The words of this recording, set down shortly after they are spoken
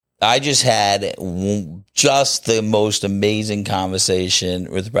I just had just the most amazing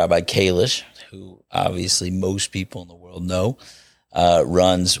conversation with Rabbi Kalish, who obviously most people in the world know,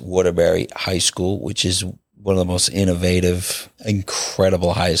 runs Waterbury High School, which is one of the most innovative,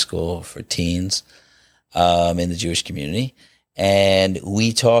 incredible high school for teens in the Jewish community. And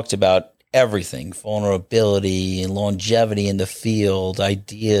we talked about everything, vulnerability and longevity in the field,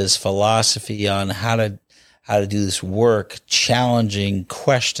 ideas, philosophy on how to do this work, challenging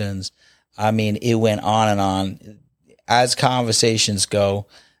questions. I mean, it went on and on. As conversations go,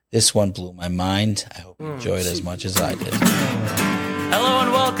 this one blew my mind. I hope you enjoyed it as much as I did. Hello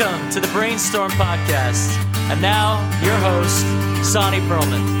and welcome to the Brainstorm Podcast. And now, your host, Sonny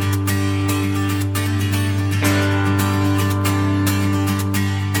Perlman.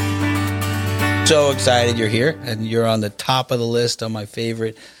 So excited you're here, and you're on the top of the list of my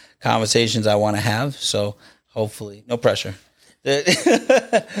favorite conversations I want to have. So hopefully, no pressure.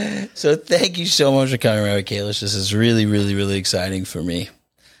 So thank you so much for coming, Rabbi Kalish. This is really, really, really exciting for me.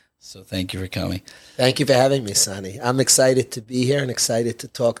 So thank you for coming. Thank you for having me, Sonny. I'm excited to be here and excited to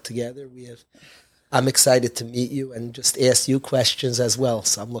talk together. I'm excited to meet you and just ask you questions as well.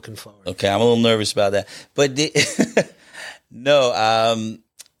 So I'm looking forward. Okay, I'm a little nervous about that. But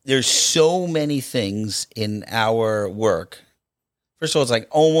there's so many things in our work. First of all, it's like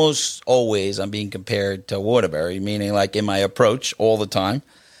almost always I'm being compared to Waterbury, meaning like in my approach all the time.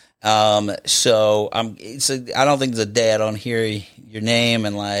 I don't think there's a day I don't hear your name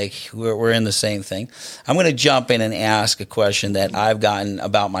and like we're in the same thing. I'm going to jump in and ask a question that I've gotten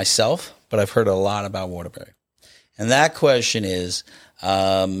about myself, but I've heard a lot about Waterbury. And that question is,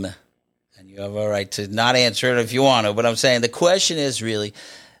 and you have a right to not answer it if you want to, but I'm saying the question is really,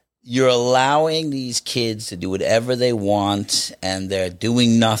 you're allowing these kids to do whatever they want and they're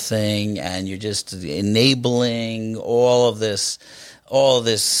doing nothing and you're just enabling all of this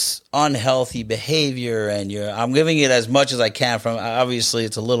unhealthy behavior, and I'm giving it as much as I can from, obviously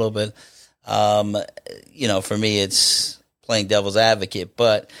it's a little bit, for me it's playing devil's advocate,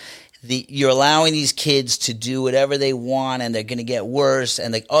 but you're allowing these kids to do whatever they want and they're going to get worse,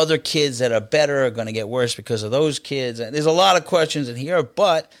 and the other kids that are better are going to get worse because of those kids. And there's a lot of questions in here,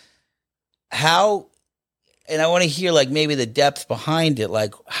 but how, and I want to hear like maybe the depth behind it,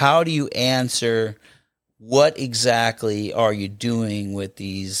 like how do you answer, what exactly are you doing with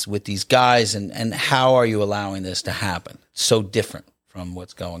these guys, and how are you allowing this to happen? So different from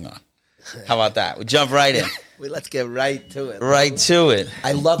what's going on. How about that? We jump right in. Let's get right to it. Right to it.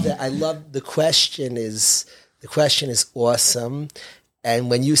 I love that. I love the question is awesome. And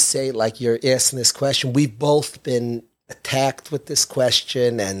when you say like you're asking this question, we've both been attacked with this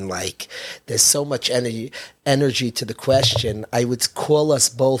question, and like there's so much energy to the question. I would call us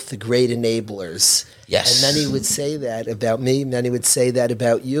both the great enablers. Yes. And many would say that about me, many would say that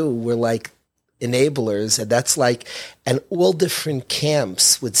about you. We're like enablers, and that's like, and all different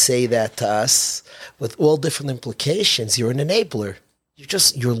camps would say that to us with all different implications. You're an enabler.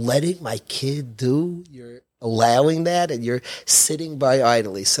 You're letting my kid do, you're allowing that, and you're sitting by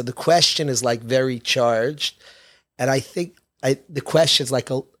idly. So the question is like very charged. And I think the question is like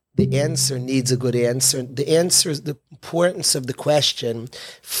the answer needs a good answer. The answer is the importance of the question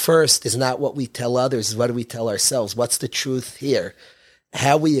first is not what we tell others, is what do we tell ourselves? What's the truth here?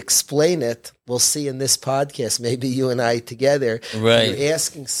 How we explain it, we'll see in this podcast, maybe you and I together. Right. You're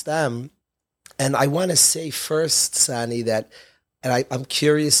asking Stam. And I want to say first, Sonny, that, and I'm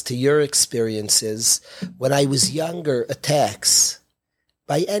curious to your experiences, when I was younger, attacks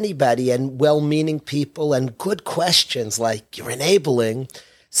by anybody and well-meaning people and good questions like you're enabling.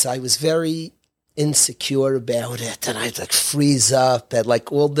 So I was very insecure about it, and I'd like freeze up at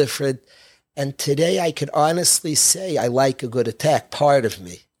like all different. And today I could honestly say I like a good attack. Part of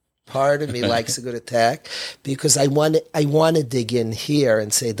me likes a good attack because I want to dig in here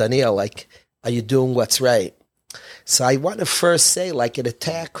and say, Daniel, like, are you doing what's right? So I want to first say, like, an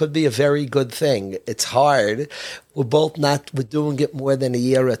attack could be a very good thing. It's hard. We're doing it more than a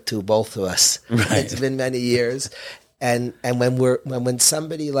year or two, both of us. Right. It's been many years. And when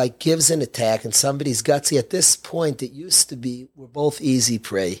somebody like gives an attack and somebody's gutsy, at this point, it used to be we're both easy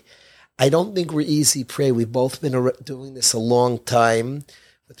prey. I don't think we're easy prey. We've both been doing this a long time.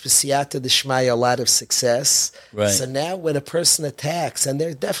 With Siyata D'Shmaya, a lot of success. Right. So now when a person attacks, and there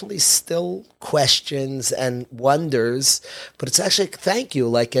are definitely still questions and wonders, but it's actually, thank you,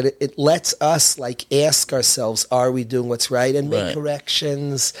 like it lets us like ask ourselves, are we doing what's right, and make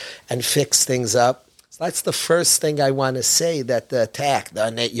corrections and fix things up. So that's the first thing I want to say, that the attack,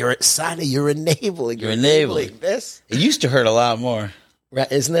 you're enabling. You're enabling this. It used to hurt a lot more.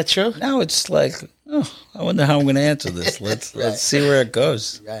 Right. Isn't that true? Now it's like, Oh, I wonder how I'm going to answer this. Let's see where it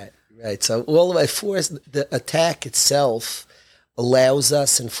goes. Right. So all of my force, the attack itself allows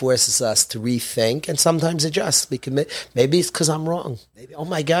us and forces us to rethink and sometimes adjust. Maybe it's because I'm wrong. Maybe, oh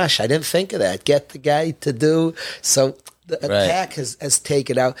my gosh, I didn't think of that. Get the guy to do. So the attack has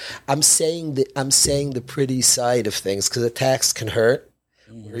taken out. I'm saying the pretty side of things because attacks can hurt.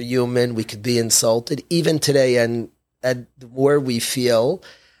 We're human. We could be insulted. Even today, and the more we feel,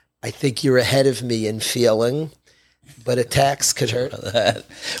 I think you're ahead of me in feeling. But attacks could hurt.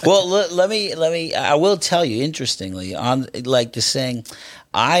 Well, let me. I will tell you, interestingly, on like the saying,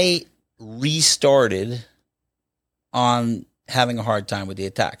 I restarted on having a hard time with the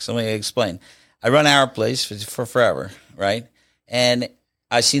attacks. Let me explain. I run our place for forever, right? And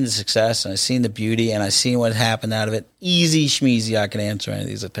I've seen the success, and I've seen the beauty, and I've seen what happened out of it. Easy schmeezy, I can answer any of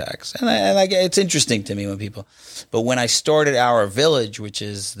these attacks, and I it's interesting to me when people. But when I started our village, which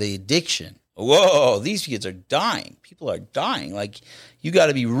is the addiction. Whoa, these kids are dying. People are dying. Like, you got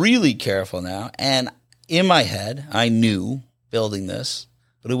to be really careful now. And in my head, I knew building this,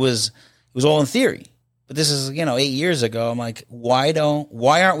 but it was all in theory. But this is, 8 years ago. I'm like, why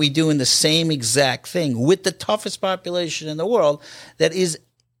aren't we doing the same exact thing with the toughest population in the world that is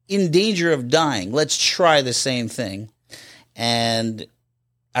in danger of dying? Let's try the same thing. And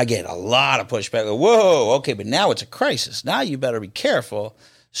I get a lot of pushback. Whoa, okay, but now it's a crisis. Now you better be careful.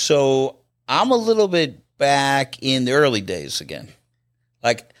 So I'm a little bit back in the early days again.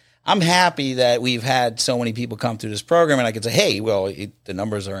 Like, I'm happy that we've had so many people come through this program, and I can say, hey, well, the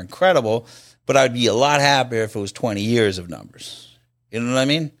numbers are incredible, but I'd be a lot happier if it was 20 years of numbers. You know what I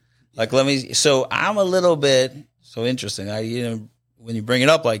mean? Like, so I'm a little bit, so interesting. When you bring it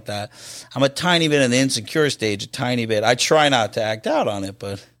up like that, I'm a tiny bit in the insecure stage, a tiny bit. I try not to act out on it,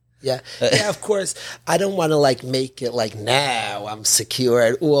 but... Yeah, of course. I don't want to make it like now I'm secure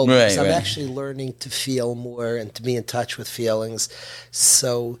at all. Because I'm actually learning to feel more and to be in touch with feelings.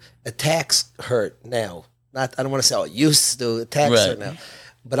 So attacks hurt now. I don't want to say, it used to. Attacks hurt now.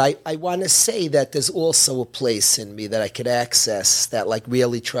 But I want to say that there's also a place in me that I could access that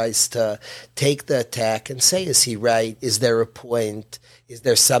really tries to take the attack and say, is he right? Is there a point? Is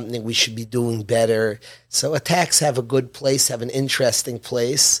there something we should be doing better? So attacks have a good place, have an interesting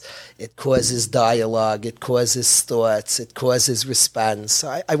place. It causes dialogue. It causes thoughts. It causes response.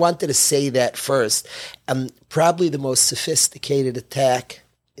 So I wanted to say that first. Probably the most sophisticated attack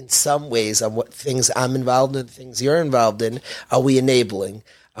in some ways on what things I'm involved in, things you're involved in. Are we enabling?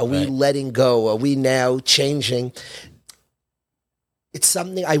 Are we letting go? Are we now changing? It's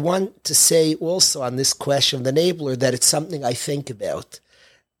something I want to say also on this question of the enabler, that it's something I think about.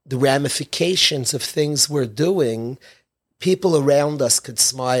 The ramifications of things we're doing, people around us could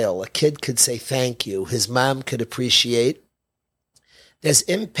smile. A kid could say thank you. His mom could appreciate. There's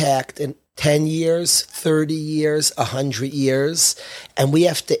impact in 10 years, 30 years, 100 years. And we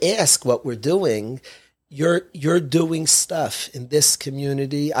have to ask what we're doing. You're doing stuff in this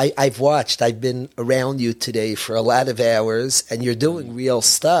community. I've been around you today for a lot of hours, and you're doing real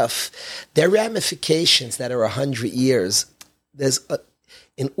stuff. There are ramifications that are 100 years. There's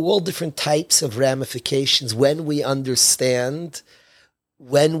in all different types of ramifications when we understand,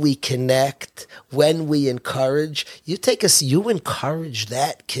 when we connect, when we encourage. You encourage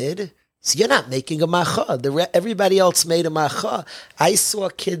that kid. So you're not making a macha. Everybody else made a macha. I saw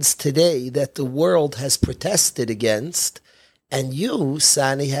kids today that the world has protested against, and you,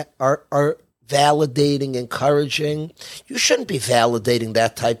 Sani, are validating, encouraging. You shouldn't be validating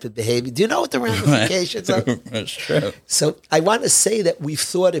that type of behavior. Do you know what the ramifications are? That's true. So I want to say that we've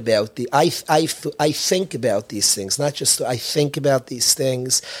thought about I think about these things, not just I think about these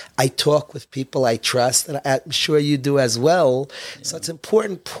things. I talk with people I trust, and I'm sure you do as well. Yeah. So it's an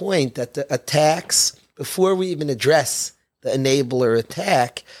important point that the attacks, before we even address the enabler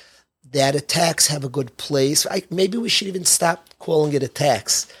attack, that attacks have a good place. Maybe we should even stop calling it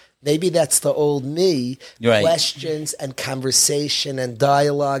attacks. Maybe that's the old me, questions and conversation and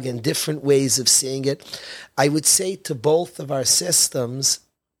dialogue and different ways of seeing it. I would say to both of our systems,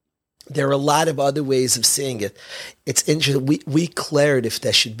 there are a lot of other ways of seeing it. It's interesting. We cleared if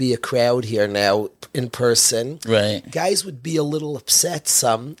there should be a crowd here now in person. Right. Guys would be a little upset.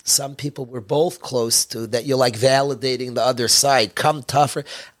 Some people we're both close to, that you're validating the other side. Come tougher.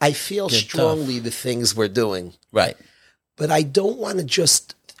 I feel strongly the things we're doing. Right. But I don't want to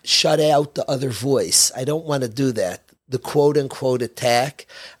just shut out the other voice. I don't want to do that. The quote-unquote attack.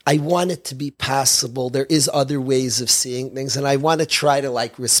 I want it to be possible. There is other ways of seeing things, and I want to try to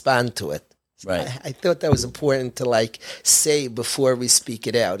respond to it. Right. I thought that was important to say before we speak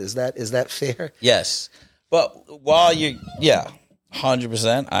it out. Is that fair? Yes. But while 100%.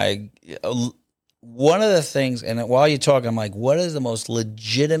 one of the things, and while you're talking, I'm like, what is the most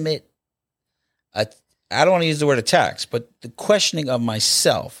legitimate, I don't want to use the word attacks, but the questioning of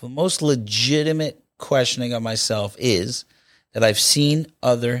myself, the most legitimate questioning of myself is that I've seen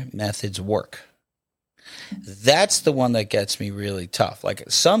other methods work. That's the one that gets me really tough. Like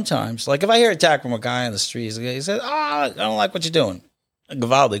sometimes, like if I hear attack from a guy on the street, he says, I don't like what you're doing.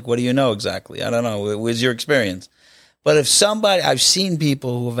 Gavaldik, what do you know exactly? I don't know. What was your experience? But if somebody, I've seen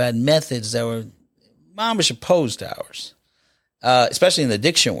people who have had methods that were mamish opposed to ours, especially in the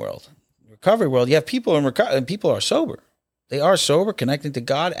addiction world, recovery world. You have people in recovery, and people are sober. They are sober, connecting to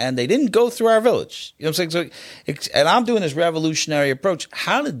God, and they didn't go through our village. You know what I'm saying? So, and I'm doing this revolutionary approach.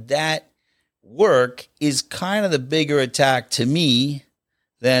 How did that work is kind of the bigger attack to me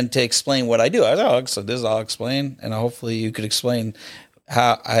than to explain what I do. I was so this I'll explain, and hopefully you could explain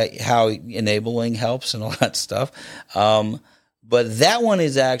how enabling helps and all that stuff. But that one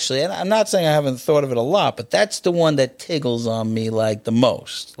is actually, and I'm not saying I haven't thought of it a lot, but that's the one that tickles on me like the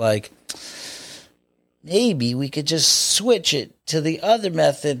most. Like, maybe we could just switch it to the other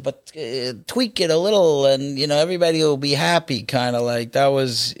method, but tweak it a little, and everybody will be happy. Kind of like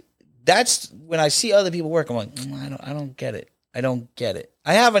that's when I see other people work. I'm like, I don't get it. I don't get it.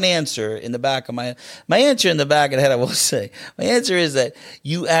 I have an answer in the back of my answer in the back of the head. I will say my answer is that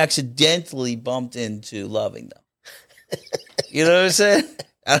you accidentally bumped into loving them. You know what I'm saying?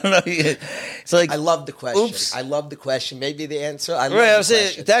 I don't know. It's like I love the question. Oops. I love the question. Maybe the answer. I love right. the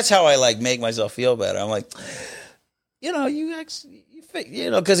question. That's how I make myself feel better. I'm like, because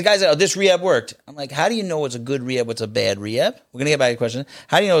the guys say, this rehab worked. I'm like, how do you know what's a good rehab, what's a bad rehab? We're going to get back to the question.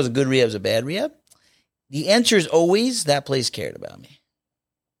 How do you know what's a good rehab, what's a bad rehab? The answer is always that place cared about me.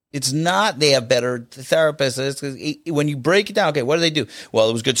 It's not they have better therapists. When you break it down, okay, what do they do? Well,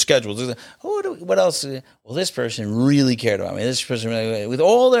 it was good schedules. What else? Well, this person really cared about me. This person really, with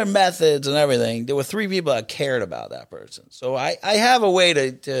all their methods and everything, there were 3 people that cared about that person. So I have a way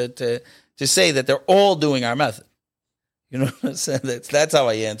to say that they're all doing our method. You know what I'm saying? That's how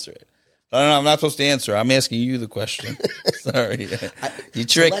I answer it. I don't know, I'm not supposed to answer. I'm asking you the question. Sorry, you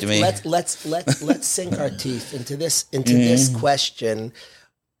tricked me. Let's sink our teeth into this question,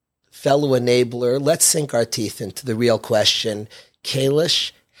 fellow enabler. Let's sink our teeth into the real question,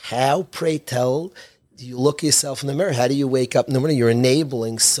 Kalish. How, pray tell, do you look yourself in the mirror? How do you wake up in the morning? You're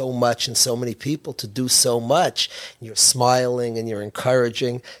enabling so much and so many people to do so much. You're smiling and you're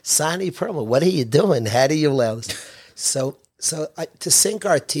encouraging. Sani Perlman, what are you doing? How do you allow this? So to sink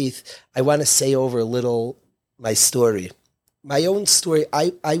our teeth, I want to say over a little my story. My own story,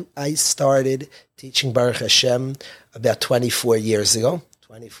 I started teaching Baruch Hashem about 24 years ago.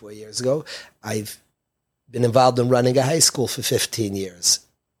 I've been involved in running a high school for 15 years.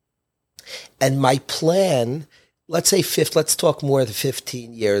 And my plan, let's talk more than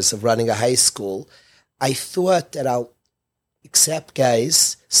 15 years of running a high school. I thought that I'll accept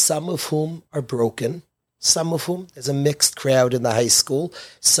guys, some of whom are broken, some of whom, there's a mixed crowd in the high school,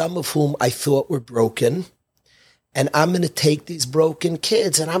 some of whom I thought were broken. And I'm going to take these broken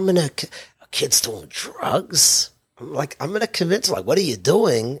kids and kids doing drugs. I'm going to convince him, what are you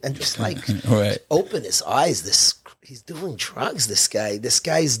doing? And just right. Open his eyes. He's doing drugs, this guy. This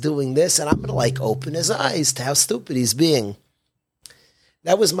guy's doing this. And I'm going to open his eyes to how stupid he's being.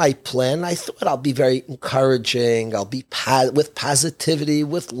 That was my plan. I thought I'll be very encouraging. I'll be with positivity,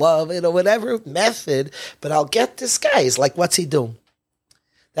 with love, whatever method. But I'll get this guy. He's like, what's he doing?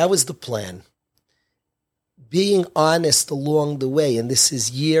 That was the plan. Being honest along the way, and this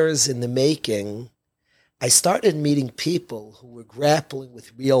is years in the making, I started meeting people who were grappling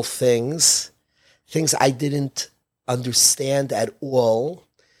with real things I didn't understand at all.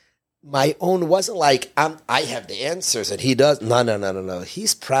 My own wasn't like, I have the answers and he does. No.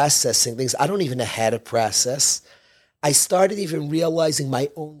 He's processing things I don't even know how to process. I started even realizing my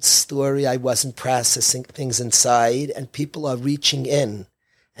own story. I wasn't processing things inside, and people are reaching in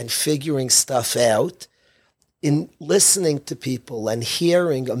and figuring stuff out. In listening to people and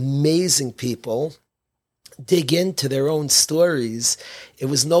hearing amazing people dig into their own stories, it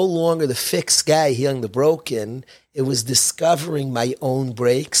was no longer the fixed guy healing the broken. It was discovering my own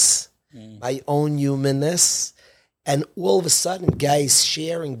breaks, my own humanness. And all of a sudden, guys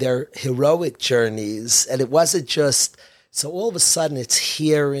sharing their heroic journeys. And it wasn't just, so all of a sudden it's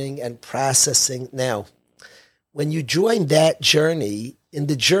hearing and processing. Now, when you join that journey, in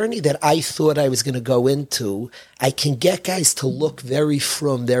the journey that I thought I was going to go into, I can get guys to look very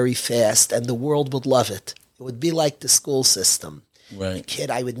frum very fast, and the world would love it. It would be like the school system. Right. Kid,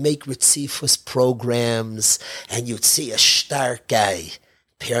 I would make Ritzifus programs, and you'd see a stark guy.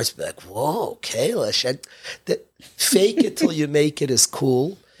 Parents would be like, whoa, Kalish. And fake it till you make it is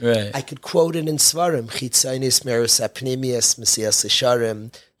cool. Right. I could quote it in Svarim, Chitzainis Meros Apnimius Mesias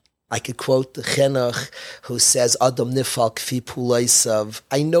Sharim. I could quote the Chinuch who says, Adam Nifal Kfi Pulaisav.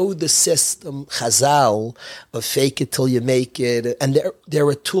 I know the system, Chazal, of fake it till you make it. And they're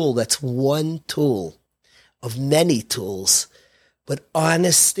a tool. That's one tool of many tools. But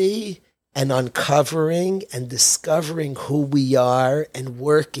honesty and uncovering and discovering who we are and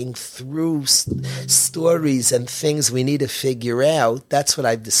working through stories and things we need to figure out, that's what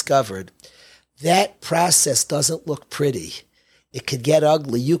I've discovered. That process doesn't look pretty. It could get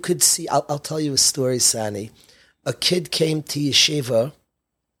ugly. You could see, I'll tell you a story, Sani. A kid came to yeshiva,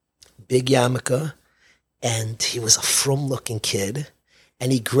 big yarmulke, and he was a frum-looking kid,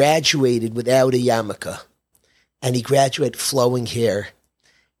 and he graduated without a yarmulke, and he graduated flowing hair.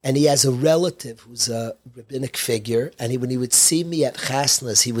 And he has a relative who's a rabbinic figure, and when he would see me at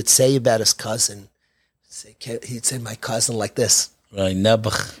chasnas, he would say about his cousin, he'd say, my cousin like this. Right,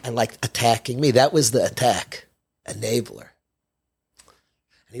 Nebuch. And like attacking me. That was the attack, enabler.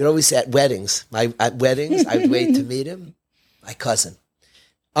 And he would always say at weddings, I would wait to meet him, my cousin.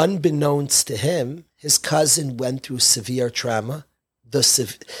 Unbeknownst to him, his cousin went through severe trauma, the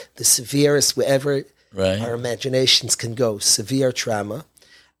severest wherever our imaginations can go, severe trauma.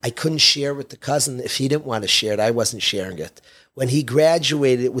 I couldn't share with the cousin. If he didn't want to share it, I wasn't sharing it. When he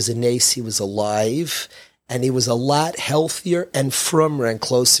graduated, it was a nace. He was alive, and he was a lot healthier and frummer and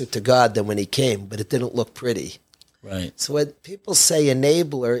closer to God than when he came, but it didn't look pretty. Right. So when people say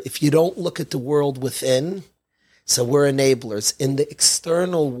enabler, if you don't look at the world within, so we're enablers. In the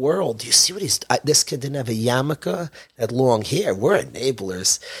external world, you see what this kid didn't have a yarmulke, had long hair. We're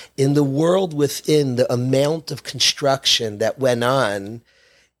enablers. In the world within, the amount of construction that went on,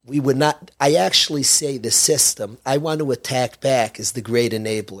 we would not, I actually say the system I want to attack back is the great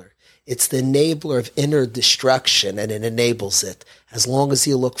enabler. It's the enabler of inner destruction, and it enables it. As long as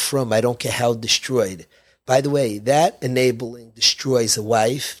you look from, I don't care how destroyed. By the way, that enabling destroys a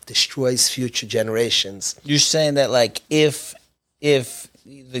wife, destroys future generations. You're saying that, like, if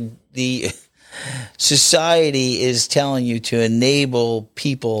the society is telling you to enable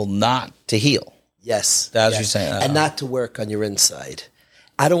people not to heal. Yes. That's what you're saying. And not to work on your inside.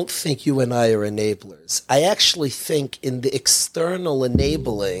 I don't think you and I are enablers. I actually think in the external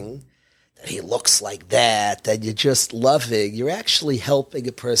enabling, that he looks like that you're just loving, you're actually helping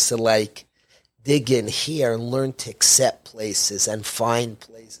a person like dig in here and learn to accept places and find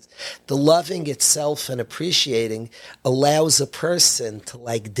places. The loving itself and appreciating allows a person to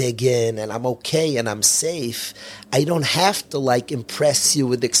like dig in and I'm okay and I'm safe. I don't have to like impress you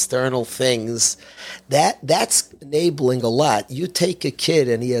with external things. That's enabling a lot. You take a kid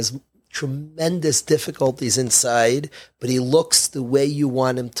and he has tremendous difficulties inside, but he looks the way you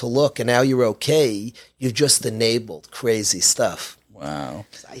want him to look and now you're okay. You've just enabled crazy stuff. Wow.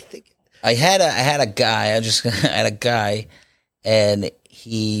 I think I had a guy, and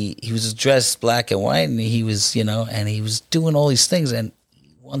he was dressed black and white, and he was, and he was doing all these things. And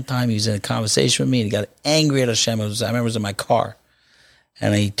one time he was in a conversation with me, and he got angry at Hashem. I remember it was in my car,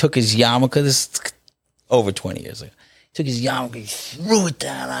 and he took his yarmulke. This is over 20 years ago. He took his yarmulke, he threw it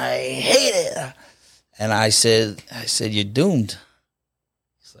down. I hate it. And I said, you're doomed.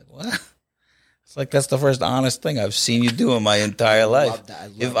 He's like, what? It's like, that's the first honest thing I've seen you do in my entire life.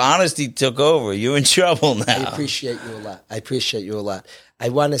 If honesty took over, you're in trouble now. I appreciate you a lot. I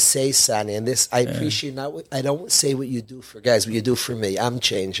want to say, Sani, and this, I appreciate I don't say what you do for guys, what you do for me. I'm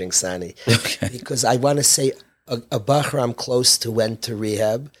changing, Sani. Okay. Because I want to say a bacher I'm close to went to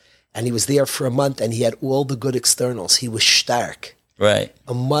rehab, and he was there for a month, and he had all the good externals. He was stark. Right.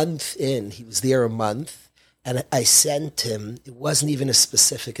 A month in, he was there a month, and I sent him, it wasn't even a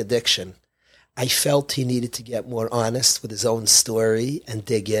specific addiction. I felt he needed to get more honest with his own story and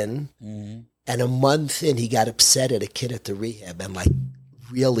dig in. Mm-hmm. And a month in, he got upset at a kid at the rehab and like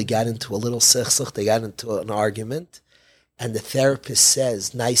really got into a little sichsuch. They got into an argument. And the therapist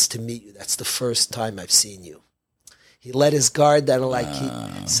says, nice to meet you. That's the first time I've seen you. He let his guard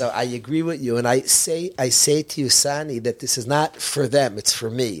down. So I agree with you. And I say to you, Sani, that this is not for them. It's for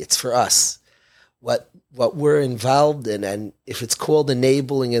me. It's for us. What we're involved in, and if it's called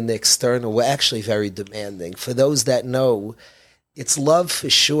enabling in the external, we're actually very demanding. For those that know, it's love for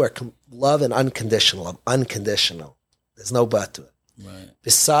sure, love and unconditional love, unconditional. There's no but to it. Right.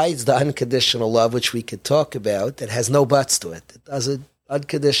 Besides the unconditional love, which we could talk about, that has no buts to it.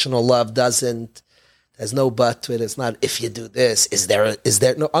 Unconditional love there's no but to it. It's not, if you do this, is there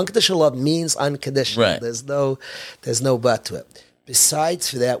no, unconditional love means unconditional. Right. There's no but to it. Besides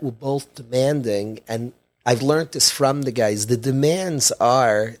for that, we're both demanding, and I've learned this from the guys. The demands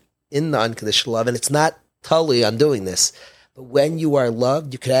are in the unconditional love, and it's not totally on doing this, But when you are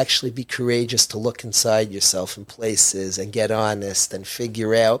loved, you could actually be courageous to look inside yourself in places and get honest and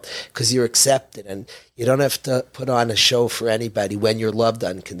figure out, because you're accepted, and you don't have to put on a show for anybody when you're loved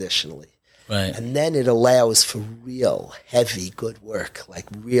unconditionally. Right. And then it allows for real, heavy, good work, like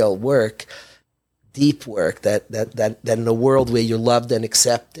real work, deep work, that in a world where you're loved and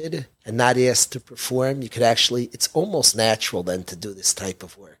accepted and not asked to perform, you could actually, it's almost natural then to do this type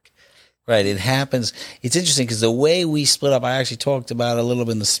of work. Right. It happens. It's interesting because the way we split up, I actually talked about a little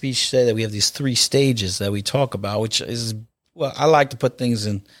bit in the speech today, that we have these 3 stages that we talk about, which is, well, I like to put things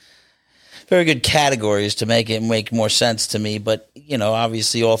in very good categories to make it make more sense to me. But, you know,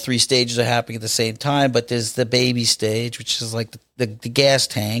 obviously all 3 stages are happening at the same time. But there's the baby stage, which is like the gas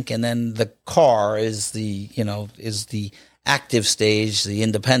tank. And then the car is the active stage, the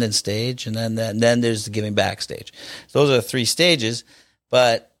independent stage. And then there's the giving back stage. So those are the 3 stages.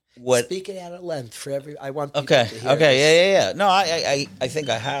 But speak it out at length for I want people to hear this. Yeah. No, I think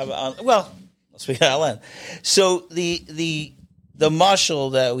I have. Well, let's speak it out at length. So the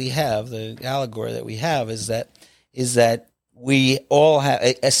mashal that we have, the allegory that we have, is that we all have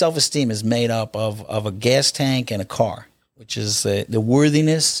a self-esteem is made up of a gas tank and a car, which is the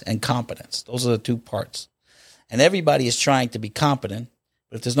worthiness and competence. Those are the 2 parts. And everybody is trying to be competent,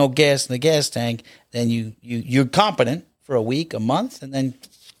 but if there's no gas in the gas tank, then you're competent for a week, a month, and then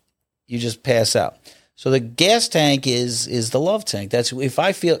you just pass out. So the gas tank is the love tank. That's if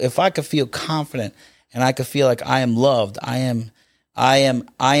I could feel confident and I could feel like I am loved, I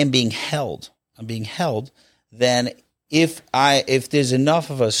am being held. I'm being held. Then if there's enough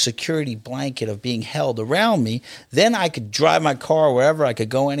of a security blanket of being held around me, then I could drive my car wherever. I could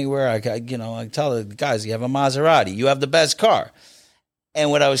go anywhere. I tell the guys, you have a Maserati, you have the best car. And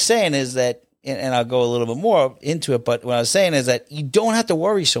what I was saying is that, and I'll go a little bit more into it, but what I was saying is that you don't have to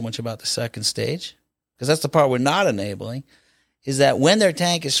worry so much about the second stage, because that's the part we're not enabling, is that when their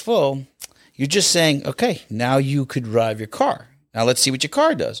tank is full, you're just saying, okay, now you could drive your car. Now let's see what your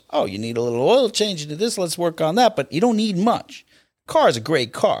car does. Oh, you need a little oil change into this. Let's work on that. But you don't need much. Car is a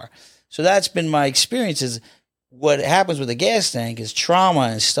great car. So that's been my experience. Is what happens with a gas tank is trauma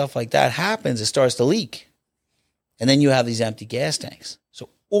and stuff like that happens. It starts to leak. And then you have these empty gas tanks. So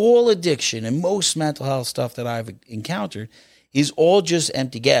all addiction and most mental health stuff that I've encountered is all just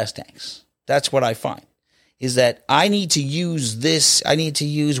empty gas tanks. That's what I find. Is that I need to use this, I need to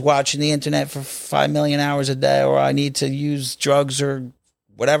use watching the internet for 5 million hours a day, or I need to use drugs or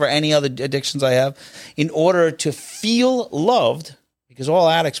whatever, any other addictions I have, in order to feel loved, because all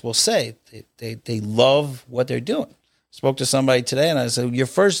addicts will say they love what they're doing. I spoke to somebody today and I said, your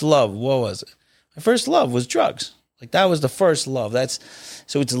first love, what was it? My first love was drugs. Like that was the first love.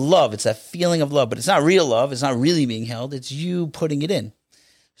 So it's love, it's that feeling of love, but it's not real love, it's not really being held, it's you putting it in.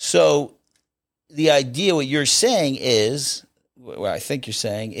 So the idea, what you're saying is, what I think you're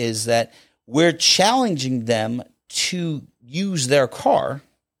saying is that we're challenging them to use their car,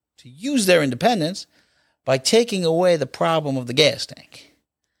 to use their independence by taking away the problem of the gas tank.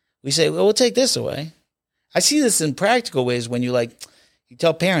 We say, well, we'll take this away. I see this in practical ways when you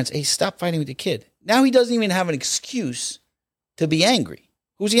tell parents, hey, stop fighting with your kid. Now he doesn't even have an excuse to be angry.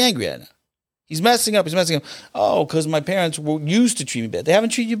 Who's he angry at now? He's messing up. Oh, because my parents were used to treat me bad. They haven't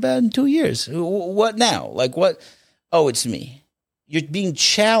treated you bad in 2 years. What now? Like what? Oh, it's me. You're being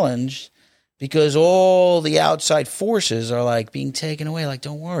challenged because all the outside forces are like being taken away. Like,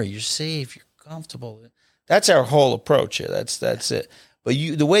 don't worry, you're safe, you're comfortable. That's our whole approach here. That's it. But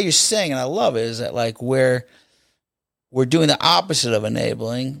the way you're saying, and I love it, is that like we're doing the opposite of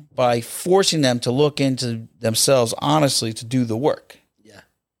enabling by forcing them to look into themselves honestly to do the work.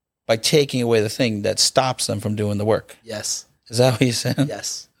 By taking away the thing that stops them from doing the work. Yes. Is that what you're saying?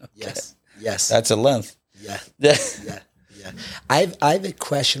 Yes. Okay. Yes. That's a length. Yeah. Yeah. I have a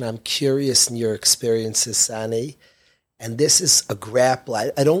question. I'm curious in your experiences, Sani, and this is a grapple.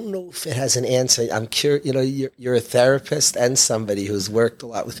 I don't know if it has an answer. I'm curious. You're a therapist and somebody who's worked a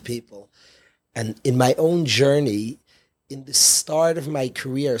lot with people, and in my own journey, in the start of my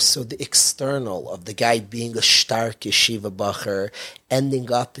career, so the external of the guy being a stark yeshiva bacher,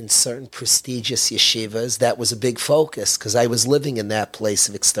 ending up in certain prestigious yeshivas, that was a big focus because I was living in that place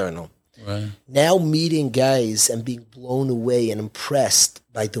of external. Right. Now meeting guys and being blown away and impressed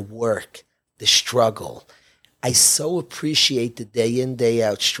by the work, the struggle. I so appreciate the day in, day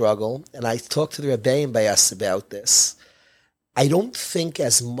out struggle. And I talked to the Rabbi and Bayas about this. I don't think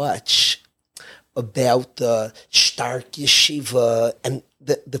as much about the stark yeshiva and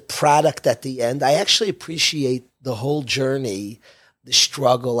the product at the end. I actually appreciate the whole journey, the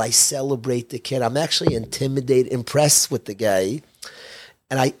struggle. I celebrate the kid. I'm actually intimidated, impressed with the guy.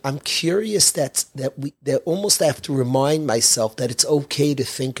 And I'm curious that almost have to remind myself that it's okay to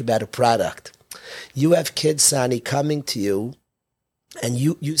think about a product. You have kids, Sonny, coming to you, and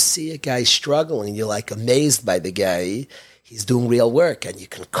you see a guy struggling. You're like amazed by the guy. He's doing real work, and you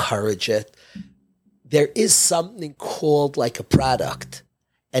can encourage it. There is something called like a product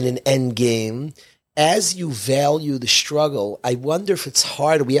and an end game. As you value the struggle, I wonder if it's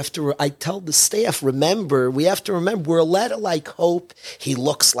harder. I tell the staff, we have to remember, we're allowed to like hope he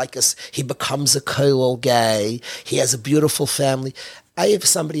looks like us. He becomes a cool guy. He has a beautiful family. I have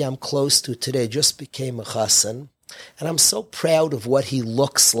somebody I'm close to today, just became a chassan, and I'm so proud of what he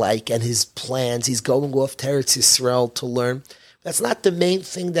looks like and his plans. He's going off to Eretz Yisrael to learn. That's not the main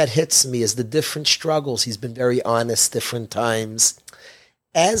thing that hits me, is the different struggles. He's been very honest different times.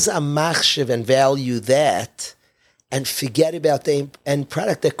 As a machshav and value that and forget about the end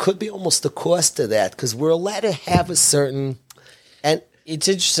product, there could be almost a cost to that, because we're allowed to have a certain... And it's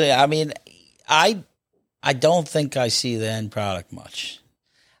interesting. I mean, I don't think I see the end product much.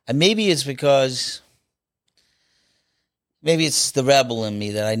 And maybe it's because... Maybe it's the rebel in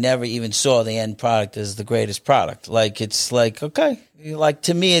me that I never even saw the end product as the greatest product. Like, it's like, okay. Like,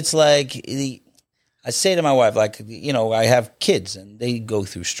 to me, it's like... I say to my wife, like, you know, I have kids and they go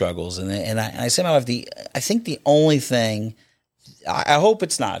through struggles, and I say to my wife, I think the only thing, I hope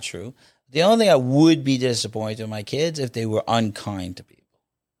it's not true, the only thing I would be disappointed in my kids if they were unkind to people.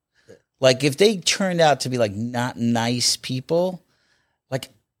 Like, if they turned out to be like not nice people, like,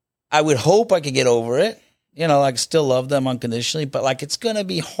 I would hope I could get over it, you know, like, still love them unconditionally, but like, it's going to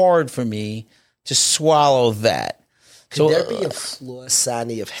be hard for me to swallow that. Could there be a flaw,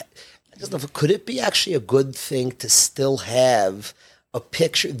 Sonny, could it be actually a good thing to still have a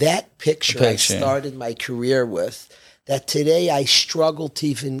picture? That picture I started my career with, that today I struggle to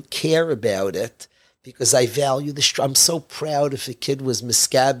even care about it because I value I'm so proud if a kid was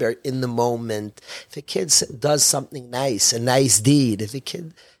miskaber in the moment. If a kid does something nice, a nice deed, if a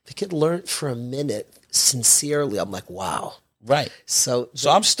kid learned for a minute sincerely, I'm like, wow. Right. So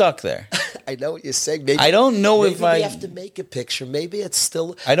I'm stuck there. I know what you're saying. Maybe, I don't know if we have to make a picture. Maybe it's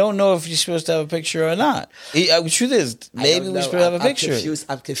still... I don't know if you're supposed to have a picture or not. The truth is, maybe we're supposed to have a picture.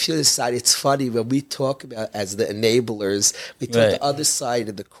 I'm confused, Side. It's funny when we talk about, as the enablers, we talk the other side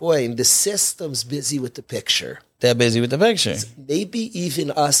of the coin. The system's busy with the picture. They're busy with the picture. Maybe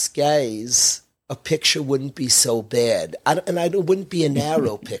even us guys, a picture wouldn't be so bad. It wouldn't be a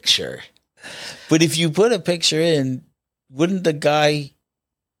narrow picture. But if you put a picture in, wouldn't the guy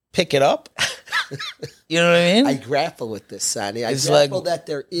pick it up? You know what I mean? I grapple with this, Sonny. I grapple that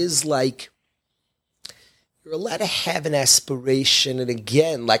there is like, you're allowed to have an aspiration. And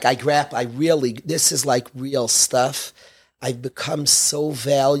again, like this is like real stuff. I've become so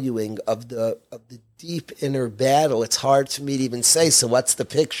valuing of the deep inner battle. It's hard for me to even say, so what's the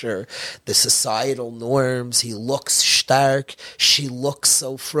picture? The societal norms. He looks stark. She looks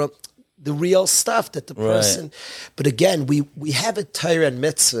so from... The real stuff that the person, right. But again, we have a Torah and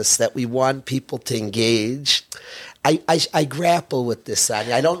mitzvahs that we want people to engage. I grapple with this,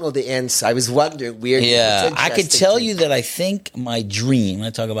 Sonny. I don't know the answer. I was wondering. Weird. Yeah, I could tell you that I think my dream. I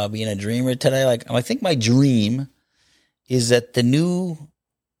talk about being a dreamer today. Like, I think my dream is that the new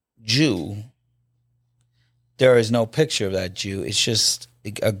Jew. There is no picture of that Jew. It's just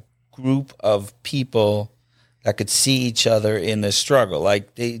a group of people that could see each other in the struggle.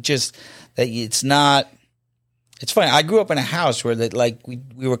 Like, it's not, it's funny. I grew up in a house where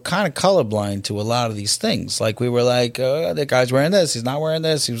we were kind of colorblind to a lot of these things. Like, we were like, oh, that guy's wearing this. He's not wearing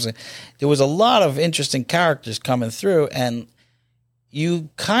this. There was a lot of interesting characters coming through, and you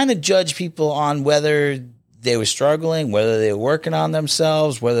kind of judge people on whether they were struggling, whether they were working on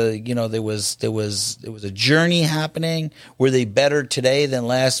themselves, whether, you know, there was a journey happening. Were they better today than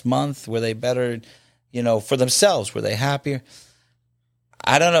last month? Were they better, you know, for themselves? Were they happier?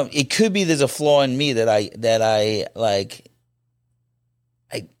 I don't know. It could be there's a flaw in me that I like.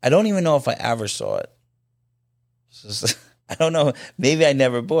 I don't even know if I ever saw it. I don't know. Maybe I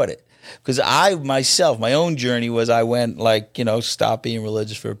never bought it. Because my own journey was I went stopped being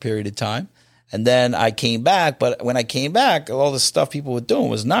religious for a period of time. And then I came back. But when I came back, all the stuff people were doing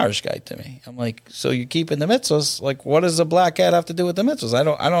was narishkeit to me. I'm like, so you're keeping the mitzvahs? Like, what does a black cat have to do with the mitzvahs? I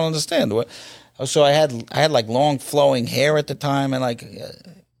don't understand. So I had like long flowing hair at the time, and like,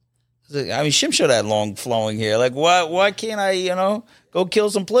 I mean, Shimshon had long flowing hair. Like, why can't I, go kill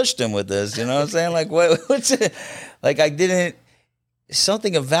some plishtim with this? You know what I'm saying? Like, what's it? Like, I didn't,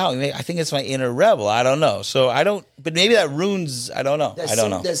 something about me. I think it's my inner rebel. I don't know. So but maybe that ruins, I don't know. I don't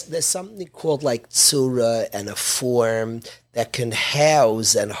know. There's something called like tzura and a form that can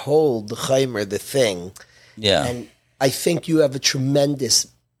house and hold the chaimer, the thing. Yeah. And I think you have a tremendous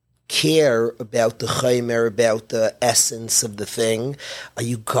care about the chaimer, about the essence of the thing. Are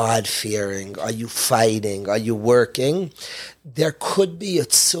you God-fearing? Are you fighting? Are you working? There could be a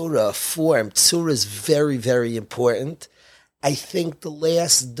tzura, a form. Tzura is very, very important. I think the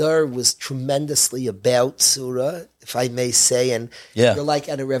last dar was tremendously about tzura, if I may say, and you're like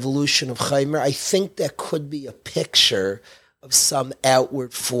at a revolution of chaimer. I think there could be a picture of some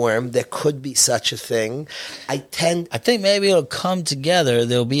outward form. There could be such a thing. I think maybe it'll come together.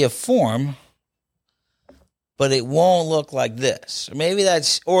 There'll be a form, but it won't look like this. Maybe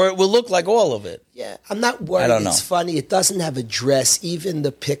or it will look like all of it. Yeah, I'm not worried. I don't know. It's funny. It doesn't have a dress. Even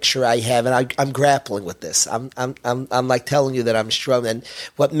the picture I have, and I'm grappling with this. I'm like telling you that I'm struggling. And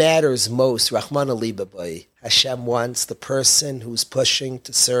what matters most, Rahman Alibabai, Hashem wants the person who's pushing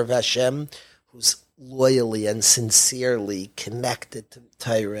to serve Hashem, who's loyally and sincerely connected to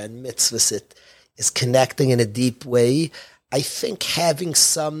Torah and mitzvahs, it is connecting in a deep way. I think having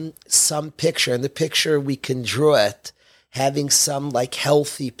some picture, and the picture we can draw it, having some like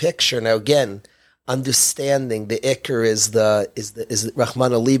healthy picture. Now again, understanding the ikr is the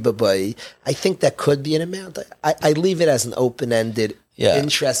Rahman Alibabai. I think that could be an amount. I leave it as an open-ended,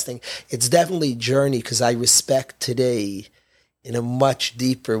 interesting. It's definitely a journey because I respect today in a much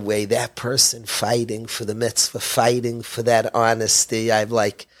deeper way that person fighting for the mitzvah, fighting for that honesty. I'm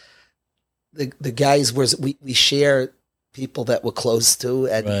like the guys we share people that we're close to,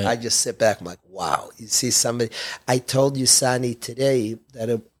 and I just sit back. I'm like, wow, you see somebody. I told you, Sani, today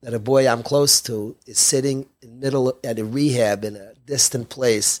that a boy I'm close to is sitting in middle at a rehab in a distant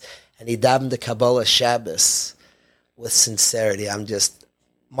place, and he davened the Kabbalah Shabbos with sincerity.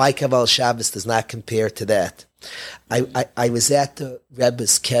 My Kabbalah Shabbos does not compare to that. I was at the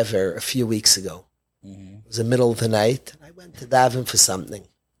Rebbe's kever a few weeks ago. Mm-hmm. It was the middle of the night. I went to daven for something.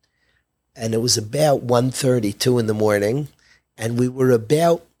 And it was about 1:30, 2 in the morning. And we were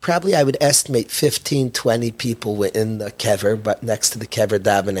about, probably I would estimate 15, 20 people were in the kever, but next to the kever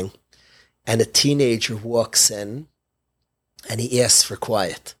davening. And a teenager walks in and he asks for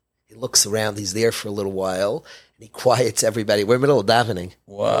quiet. He looks around, he's there for a little while. He quiets everybody. We're in the middle of davening.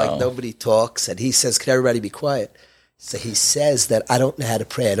 Wow. Like nobody talks. And he says, can everybody be quiet? So he says that I don't know how to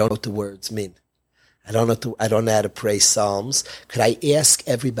pray. I don't know what the words mean. I don't know how to pray Psalms. Could I ask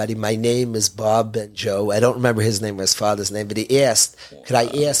everybody, my name is Bob Ben Joe. I don't remember his name or his father's name, but he asked, could I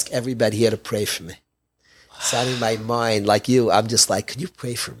ask everybody here to pray for me? Wow. In my mind, like you, I'm just like, could you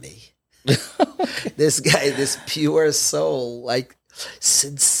pray for me? This guy, this pure soul, like,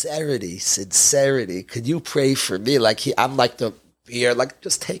 sincerity. Could you pray for me? Like I'm like the beer. Like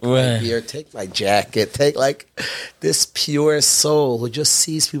just take my beer, take my jacket, take like this pure soul who just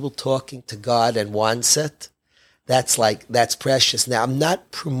sees people talking to God and wants it. That's precious. Now I'm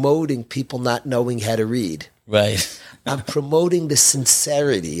not promoting people not knowing how to read. Right. I'm promoting the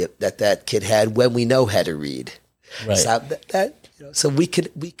sincerity that kid had when we know how to read. Right. So so we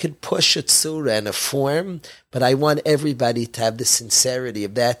could push a tzura and a form, but I want everybody to have the sincerity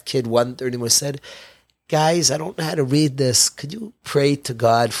of that kid. 1:30 said, guys, I don't know how to read this. Could you pray to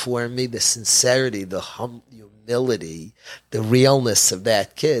God for me? The sincerity, the humility, the realness of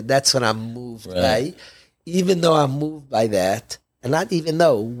that kid. That's what I'm moved by. Even though I'm moved by that, and not even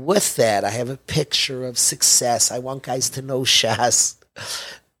though, with that, I have a picture of success. I want guys to know Shas.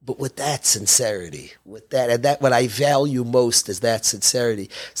 But with that sincerity, and that what I value most is that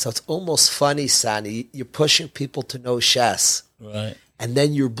sincerity. So it's almost funny, Sani, you're pushing people to know Shas. Right. And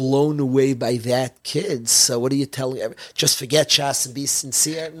then you're blown away by that kid. So what are you telling? Just forget Shas and be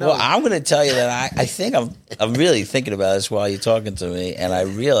sincere? No. Well, I'm going to tell you that I think I'm really thinking about this while you're talking to me, and I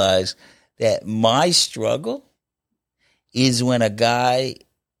realize that my struggle is when a guy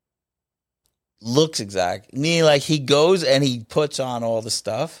looks exact. Meaning, like, he goes and he puts on all the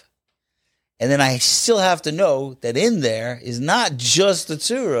stuff, and then I still have to know that in there is not just the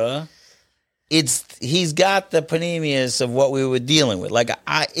tzura. He's got the panemius of what we were dealing with. Like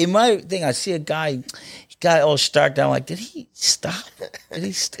in my thing, I see a guy, he got all stark down. Like, did he stop?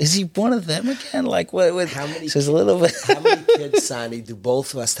 Is he one of them again? Like what? How many? So a little bit. How many kids, Sonny, do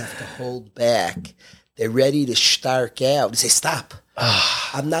both of us have to hold back? They're ready to stark out and say, "Stop!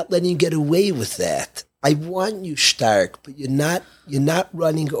 I'm not letting you get away with that. I want you stark, but you're not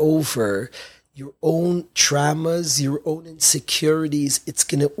running over your own traumas, your own insecurities. It's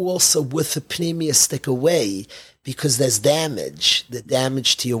going to also, with the pneumonia, stick away because there's damage. The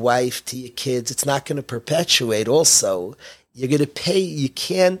damage to your wife, to your kids. It's not going to perpetuate. Also, you're going to pay. You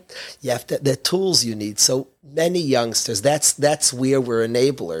have the tools you need. So many youngsters. That's where we're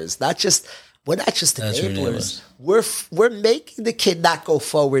enablers. Not just we're not just That's enablers. We're making the kid not go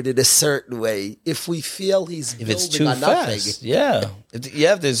forward in a certain way if we feel he's If it's building too on nothing. fast, yeah. You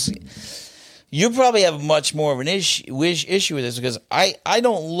have this. You probably have much more of an issue with this because I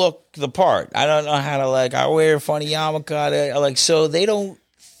don't look the part. I don't know how to I wear a funny yarmulke. So they don't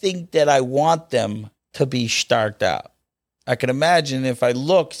think that I want them to be starked out. I can imagine if I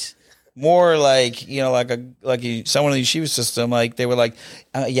looked more someone in the yeshiva system, they were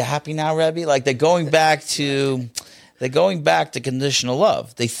you happy now, Rabbi? They're going back to conditional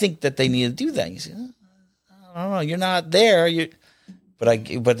love. They think that they need to do that. You say, I don't know, you're not there.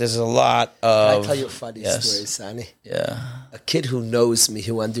 But there's a lot of. Can I tell you a funny story, Sonny? Yeah. A kid who knows me,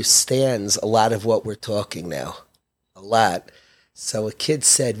 who understands a lot of what we're talking now, a lot. So a kid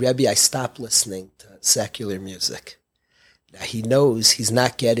said, Rebbe, I stopped listening to secular music. Now he knows he's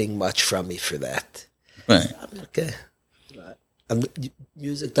not getting much from me for that. Right. Okay.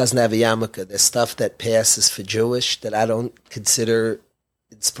 Music doesn't have a yarmulke. There's stuff that passes for Jewish that I don't consider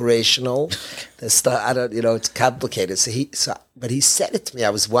inspirational. There's stuff I don't, it's complicated. But he said it to me. I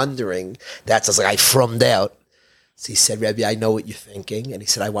was wondering. I was I frummed out. So he said, Rebbe, I know what you're thinking. And he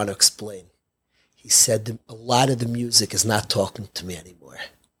said, I want to explain. He said, a lot of the music is not talking to me anymore.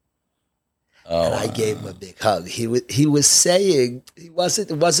 Oh, and I gave him a big hug. He was saying, it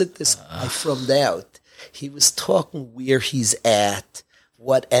wasn't this, I frummed out. He was talking where he's at,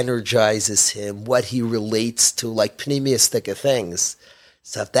 what energizes him, what he relates to, pneumistic things.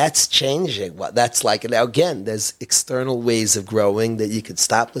 So if that's changing, that's now again, there's external ways of growing that you could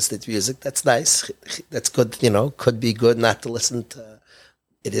stop listening to music. That's nice. That's good, could be good not to listen to.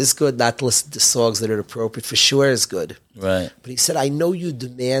 It is good not to listen to songs that are appropriate. For sure is good. Right. But he said, I know you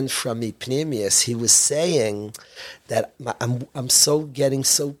demand from me pneumius. He was saying that I'm getting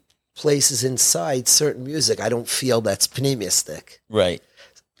so places inside certain music. I don't feel that's pneumistic. Right.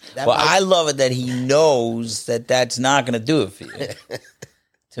 I love it that he knows that that's not going to do it for you.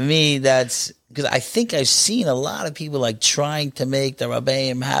 To me, that's because I think I've seen a lot of people trying to make the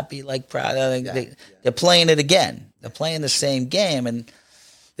Rabbi happy, proud. They're playing it again. They're playing the same game, and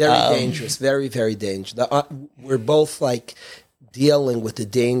very dangerous. Very, very dangerous. We're both dealing with the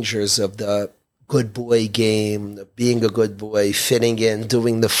dangers of the good boy game, being a good boy, fitting in,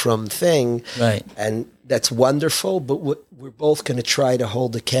 doing the from thing, right? And that's wonderful. But we're both going to try to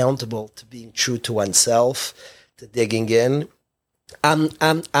hold accountable to being true to oneself, to digging in. I'm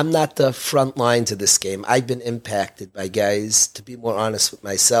not the front lines of this game. I've been impacted by guys. To be more honest with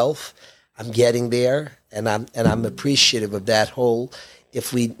myself, I'm getting there, and I'm appreciative of that whole.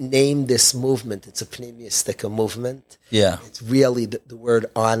 If we name this movement, it's a pneumistic movement. Yeah, it's really the word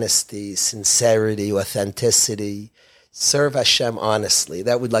honesty, sincerity, authenticity. Serve Hashem honestly.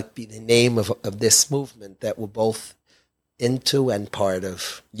 That would be the name of this movement that we're both into and part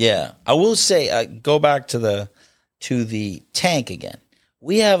of. Yeah, I will say, go back to the tank again.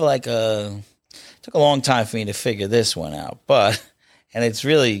 We have it took a long time for me to figure this one out, and it's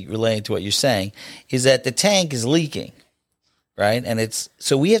really related to what you're saying, is that the tank is leaking, right? And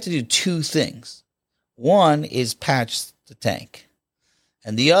so we have to do two things. One is patch the tank,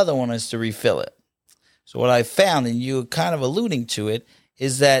 and the other one is to refill it. So what I found, and you were kind of alluding to it,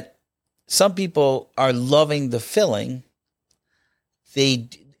 is that some people are loving the filling. The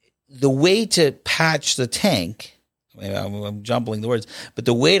way to patch the tank, I'm jumbling the words, but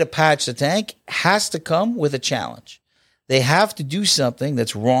the way to patch the tank has to come with a challenge. They have to do something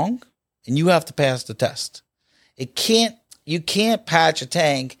that's wrong, and you have to pass the test. You can't patch a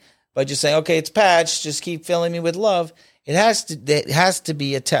tank by just saying, okay, it's patched, just keep filling me with love. It has to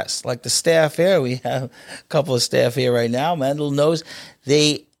be a test. Like the staff here, we have a couple of staff here right now. Mendel knows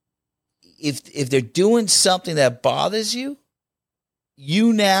if they're doing something that bothers you, you're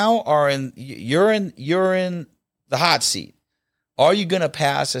in the hot seat. Are you going to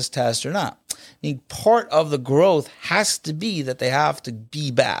pass this test or not? I mean, part of the growth has to be that they have to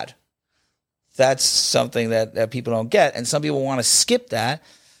be bad. That's something that people don't get. And some people want to skip that.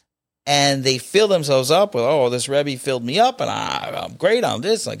 And they fill themselves up with, oh, this Rebbe filled me up, and I'm great on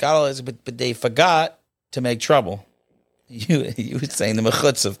this. I got all this, but they forgot to make trouble. You were saying the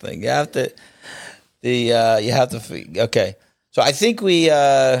mechutzav thing. You have to. Okay, so I think we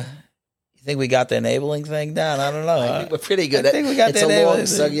got the enabling thing down. I don't know. I think we're pretty good. I think we got it's the enabling a long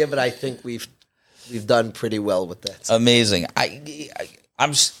sugya, but I think we've done pretty well with that. Amazing.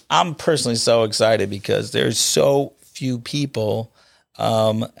 I'm personally so excited because there's so few people.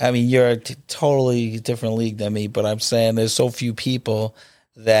 I mean, you're a totally different league than me, but I'm saying there's so few people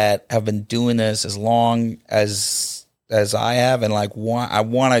that have been doing this as long as I have, and I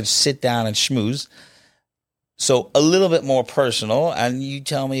want to sit down and schmooze. So a little bit more personal, and you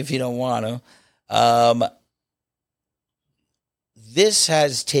tell me if you don't want to. This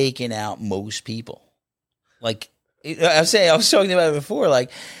has taken out most people. Like I was talking about it before.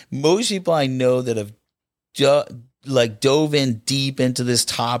 Like most people I know that have dove in deep into this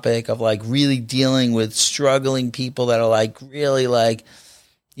topic of like really dealing with struggling people that are like really like,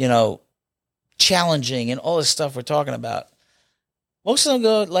 challenging and all this stuff we're talking about. Most of them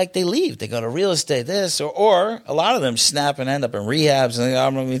go like they leave. They go to real estate, this or a lot of them snap and end up in rehabs. And I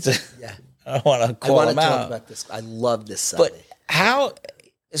don't want to call them out. I want to talk about this. I love this, Sonny. But how?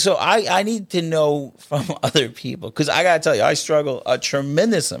 So I need to know from other people because I got to tell you, I struggle a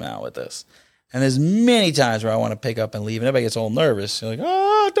tremendous amount with this. And there's many times where I want to pick up and leave, and everybody gets all nervous. You're like,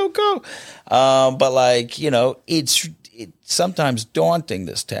 oh, don't go. But like, it's sometimes daunting,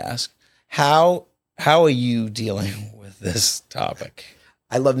 this task. How are you dealing with this topic?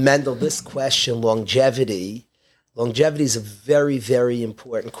 I love Mendel. This question, longevity. Longevity is a very, very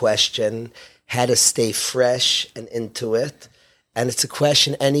important question. How to stay fresh and into it. And it's a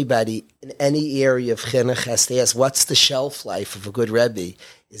question anybody in any area of chinuch has to ask. What's the shelf life of a good Rebbe?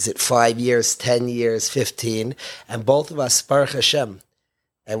 Is it 5 years, 10 years, 15? And both of us, Baruch Hashem.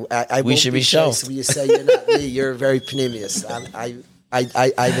 And we should be shelved. You say you're not me. You're very pneumius. I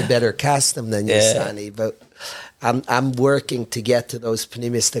have a better custom than you, Sonny. But I'm working to get to those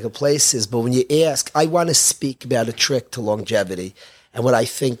pneumistic places. But when you ask, I want to speak about a trick to longevity. And what I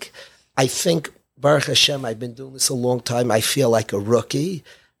think, Baruch Hashem, I've been doing this a long time. I feel like a rookie.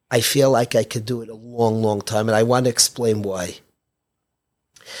 I feel like I could do it a long, long time. And I want to explain why.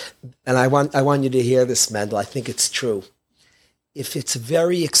 And I want you to hear this, Mendel. I think it's true. If it's a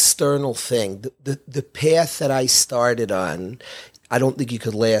very external thing, the path that I started on, I don't think you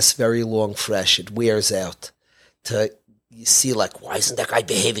could last very long fresh. It wears out. You see, like, why isn't that guy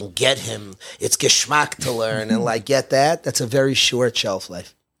behaving? Get him. It's geschmack to learn. And like, get that? That's a very short shelf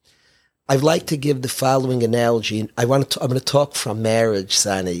life. I'd like to give the following analogy. I'm going to talk from marriage,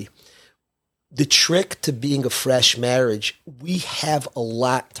 Sonny. The trick to being a fresh marriage, we have a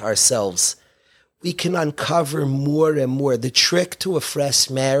lot to ourselves. We can uncover more and more. The trick to a fresh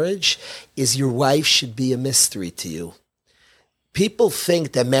marriage is your wife should be a mystery to you. People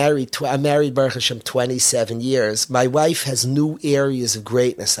think that I'm married, Baruch Hashem, 27 years. My wife has new areas of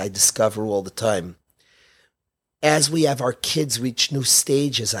greatness I discover all the time. As we have our kids reach new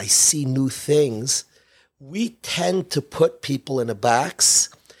stages, I see new things. We tend to put people in a box,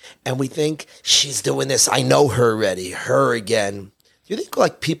 and we think, she's doing this. I know her already. Her again. You think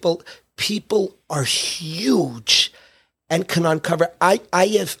like people are huge and can uncover. I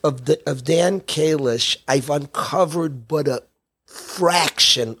have of Dan Kalish, I've uncovered but a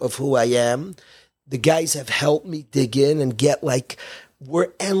fraction of who I am. The guys have helped me dig in and get like,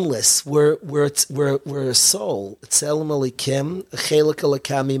 we're endless. We're a soul. It's Elam Elikim, Chelik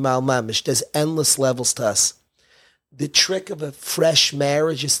Elakami Mal Mamish. There's endless levels to us. The trick of a fresh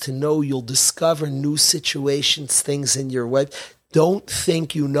marriage is to know you'll discover new situations, things in your wife. Don't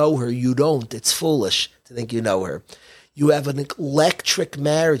think you know her. You don't. It's foolish to think you know her. You have an electric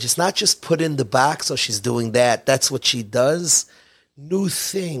marriage. It's not just put in the box, oh, she's doing that. That's what she does. New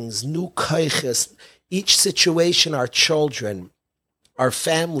things, new kaiches. Each situation, our children, our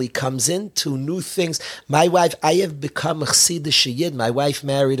family comes into new things. My wife, I have become a Chassidish Yid. My wife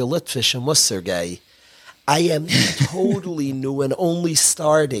married a Litvish, a Musar guy. I am totally new and only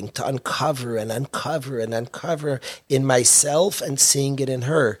starting to uncover in myself and seeing it in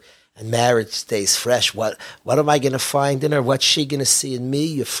her. And marriage stays fresh. What am I going to find in her? What's she going to see in me?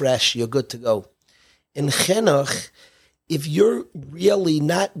 You're fresh. You're good to go. In chinuch, if you're really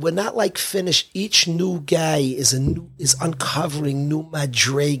not, we're not like finished. Each new guy is uncovering new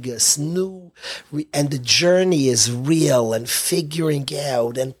madrigas, and the journey is real and figuring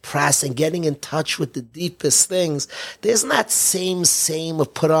out and processing, getting in touch with the deepest things. There's not same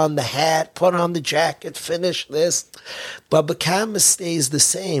of put on the hat, put on the jacket, finish this. Baba Kama stays the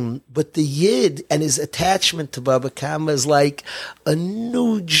same, but the Yid and his attachment to Baba Kama is like a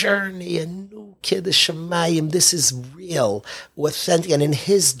new journey, a new Kiddush Shamayim. This is real, authentic. And in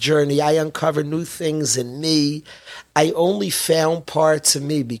his journey, I uncover new things in me. I only found parts of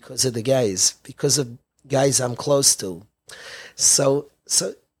me because of the guys, because of guys I'm close to. So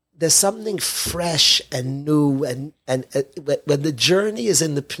there's something fresh and new, and when the journey is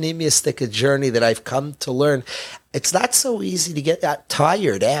in the pneumistic journey that I've come to learn, it's not so easy to get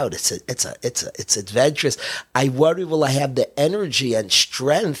tired out. It's adventurous. I worry, will I have the energy and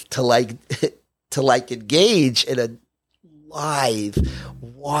strength to engage in a live,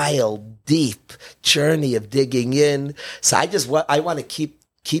 wild, deep journey of digging in. So I want to keep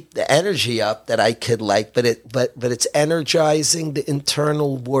keep the energy up that I could like, but it's energizing the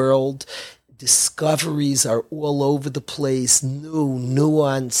internal world. Discoveries are all over the place, new,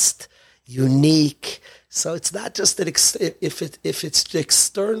 nuanced, unique. So it's not just that if it's the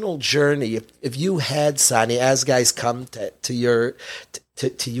external journey. If you had, Sonny, as guys come to your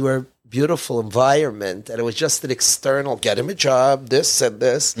beautiful environment, and it was just an external, get him a job, this and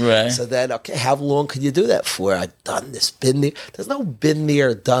this. Right. So then, okay, how long could you do that for? I've done this, been there. There's no been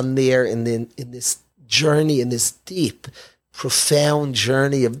there, done there in this journey, in this deep, profound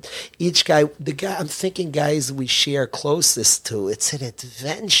journey of each guy. I'm thinking guys we share closest to, it's an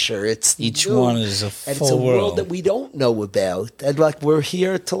adventure. It's each new, one is a full and it's a world world that we don't know about. And like, we're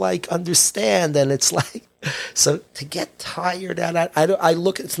here to like understand. And it's like, so to get tired out, I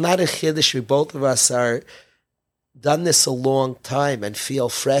look, it's not a chiddush. We both of us are done this a long time and feel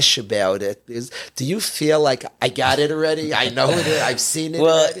fresh about it. Do you feel like I got it already? I know it. I've seen it.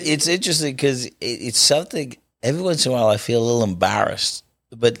 Well, already? it's interesting because it's something. Every once in a while, I feel a little embarrassed,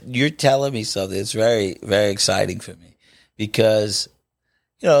 but you're telling me something. It's very, very exciting for me because,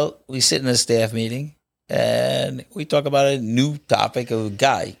 we sit in a staff meeting and we talk about a new topic of a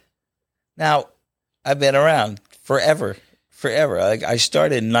guy. Now, I've been around forever. Like I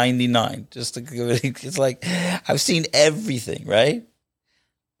started in 99. It's like I've seen everything, right?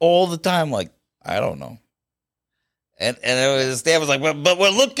 All the time. Like, I don't know. And the staff was like, but we're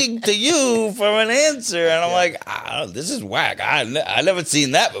looking to you for an answer. And I'm like, this is whack. I never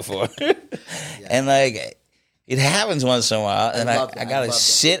seen that before. And like, it happens once in a while. And I got to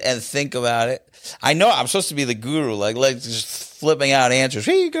sit and think about it. I know I'm supposed to be the guru, like just flipping out answers.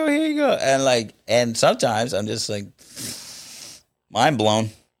 Here you go. And sometimes I'm just like, mind blown.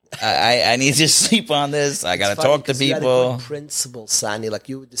 I need to sleep on this. I got to talk to people. You had a good principle, Sonny, like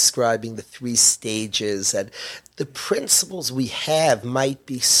you were describing the 3 stages, and the principles we have might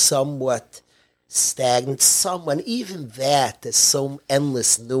be somewhat stagnant. Even that, there's some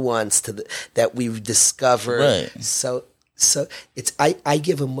endless nuance to that we've discovered. Right. So it's I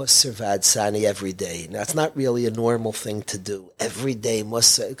give a musser vadsani every day. Now it's not really a normal thing to do. Every day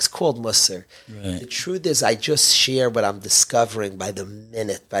musser. It's called musser. Right. The truth is, I just share what I'm discovering by the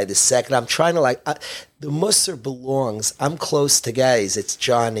minute, by the second. I'm trying to the musser belongs. I'm close to guys. It's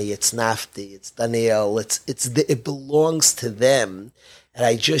Johnny. It's Nafti. It's Daniel. It belongs to them. And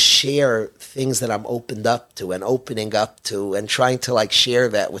I just share things that I'm opening up to and trying to share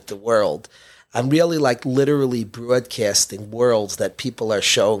that with the world. I'm really literally broadcasting worlds that people are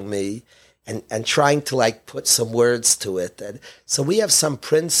showing me and trying to put some words to it. And so we have some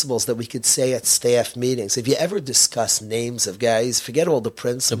principles that we could say at staff meetings. If you ever discuss names of guys, forget all the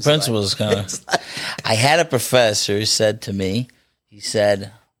principles. The principles I had a professor who said to me, he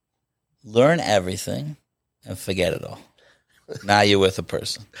said, learn everything and forget it all. Now you're with a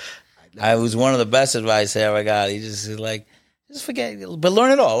person. I was one of the best advice I ever got. He just just forget, but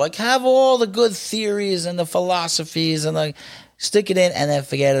learn it all. Have all the good theories and the philosophies and stick it in and then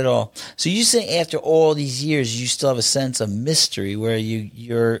forget it all. So you say after all these years, you still have a sense of mystery where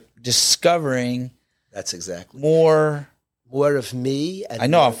you're discovering. That's exactly more of me. And I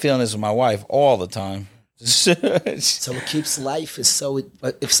know I'm feeling this with my wife all the time. So what keeps life is so.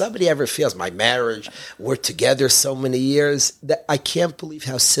 If somebody ever feels my marriage, we're together so many years, that I can't believe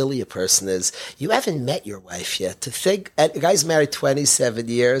how silly a person is. You haven't met your wife yet. To think a guy's married 27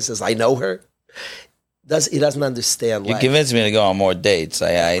 years, as I know her, he doesn't understand life. You convinced me to go on more dates.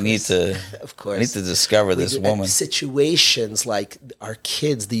 I need to. Of course, I need to discover this woman. Situations like our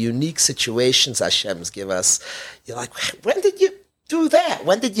kids, the unique situations Hashem's give us. You're like, when did you do that?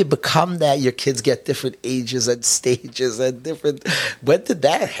 When did you become that? Your kids get different ages and stages and different. When did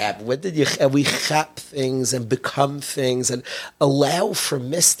that happen? When did we chop things and become things and allow for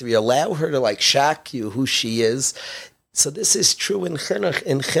mystery? Allow her to shock you who she is. So this is true in chinuch.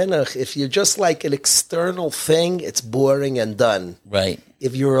 In chinuch, if you're just an external thing, it's boring and done. Right.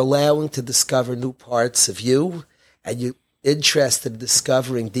 If you're allowing to discover new parts of you and you interested in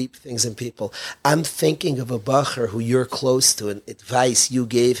discovering deep things in people. I'm thinking of a bacher who you're close to and advice you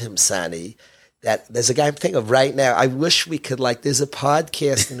gave him, Sani, that there's a guy I'm thinking of right now. I wish we could there's a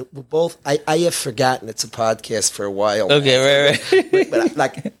podcast and we're both, I have forgotten it's a podcast for a while. Okay, right.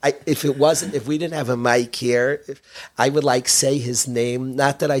 But if we didn't have a mic here, I would say his name.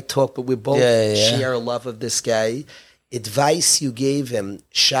 Not that I talk, but we both share a love of this guy. Advice you gave him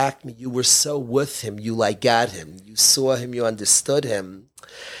shocked me. You were so with him. You got him. You saw him. You understood him.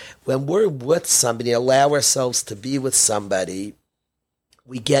 When we're with somebody, allow ourselves to be with somebody,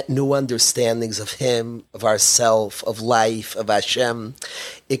 we get new understandings of him, of ourself, of life, of Hashem.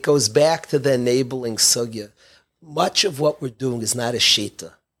 It goes back to the enabling sugya. much of what we're doing is not a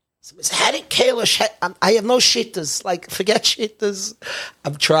shita. Somebody says, how did Kalish? I have no shitas. Like, forget shitas.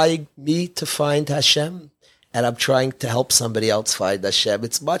 I'm trying to find Hashem, and I'm trying to help somebody else find Hashem.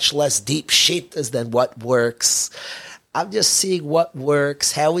 It's much less deep shitas than what works. I'm just seeing what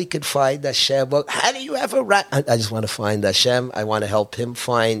works, how we can find Hashem. Well, how do you ever I just want to find Hashem. I want to help him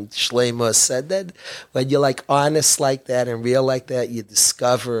find Shleimus. And then when you're like honest like that and real like that, you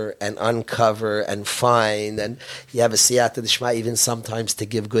discover and uncover and find. And you have a siyata d'shma even sometimes to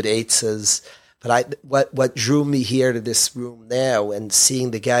give good eitzes. But what drew me here to this room now and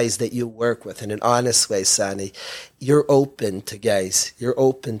seeing the guys that you work with in an honest way, Sani, you're open to guys. You're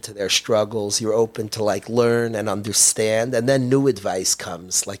open to their struggles. You're open to like learn and understand. And then new advice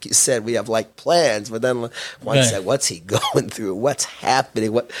comes. Like you said, we have like plans, but then once that, what's he going through? What's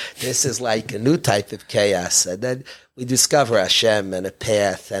happening? This is like a new type of chaos. And then we discover Hashem and a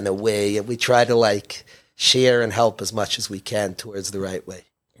path and a way. And we try to like share and help as much as we can towards the right way.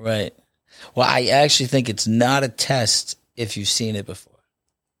 Right. Well, I actually think it's not a test if you've seen it before.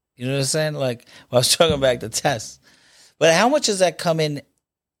 You know what I'm saying? Like, I was talking back to tests. But how much does that come in?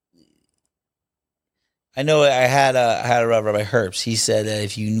 I know I had a Rabbi Herbst. He said that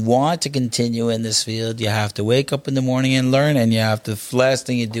if you want to continue in this field, you have to wake up in the morning and learn, and you have to, the last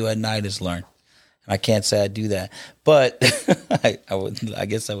thing you do at night is learn. I can't say I do that. But I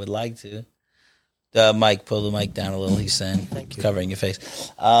guess I would like to. Mike, pull the mic down a little, he's saying. Thank you. Covering your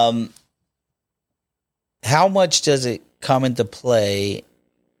face. How much does it come into play,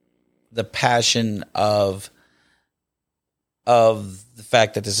 the passion of the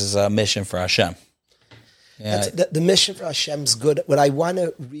fact that this is a mission for Hashem? Yeah. The mission for Hashem is good. What I want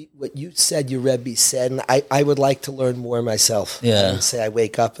to read, what you said, your Rabbi said, and I would like to learn more myself. Yeah. Say I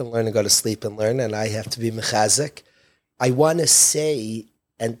wake up and learn and go to sleep and learn, and I have to be mechazik. I want to say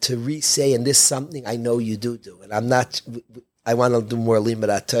and to re-say, and this is something I know you do, and I want to do more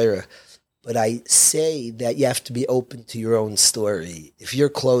limud Torah. But I say that you have to be open to your own story. If you're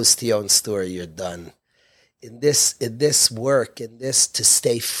close to your own story, you're done. In this work, to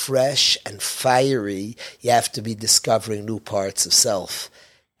stay fresh and fiery, you have to be discovering new parts of self.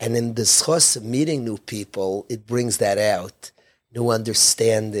 And in the schos of meeting new people, it brings that out. New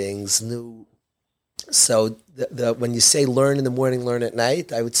understandings, So when you say learn in the morning, learn at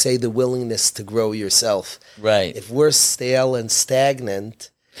night, I would say the willingness to grow yourself. Right. If we're stale and stagnant,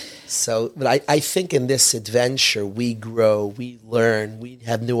 but I think in this adventure, we grow, we learn, we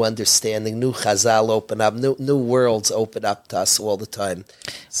have new understanding, new chazal open up, new worlds open up to us all the time.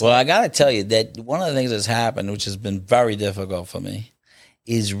 So, well, I got to tell you that one of the things that's happened, which has been very difficult for me,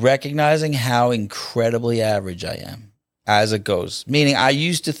 is recognizing how incredibly average I am as it goes. Meaning I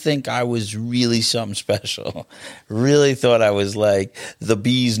used to think I was really something special, really thought I was like the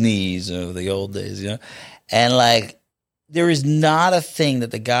bee's knees of the old days, and like, there is not a thing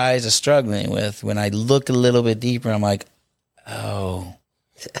that the guys are struggling with. When I look a little bit deeper, I'm like, oh,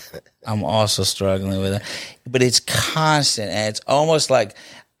 I'm also struggling with it. But it's constant, and it's almost like,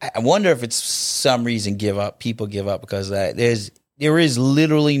 I wonder if it's some reason people give up because of that. There is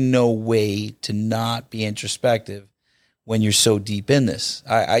literally no way to not be introspective when you're so deep in this.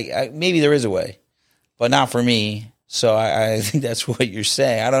 I maybe there is a way, but not for me. So I think that's what you're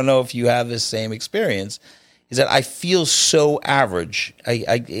saying. I don't know if you have this same experience. Is that I feel so average.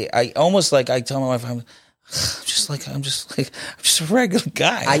 I almost like I tell my wife I'm just a regular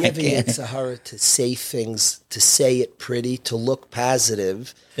guy. I have a Yetzirah to say things, to say it pretty, to look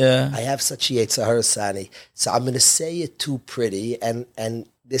positive. Yeah. I have such a Yetzirah, Sani. So I'm going to say it too pretty, and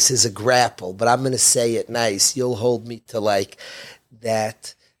this is a grapple, but I'm going to say it nice. You'll hold me to like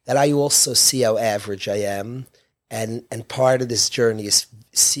that. That I also see how average I am, and part of this journey is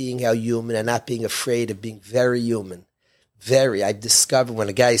seeing how human and not being afraid of being very human. I've discovered when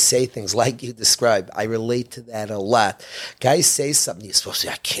a guy say things like you describe, I relate to that a lot. Guys say something, you're supposed to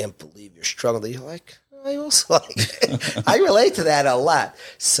say, I can't believe you're struggling. You're like, I also like, I relate to that a lot.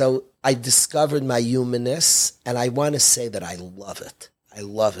 So I discovered my humanness, and I want to say that I love it. I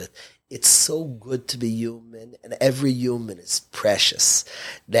love it. It's so good to be human, and every human is precious.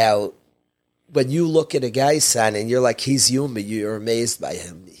 Now, when you look at a guy's son and you're like, he's human, you're amazed by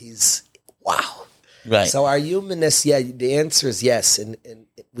him. He's, wow. Right. So our humanness, the answer is yes. And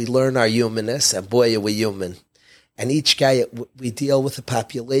we learn our humanness, and boy, are we human. And each guy, we deal with a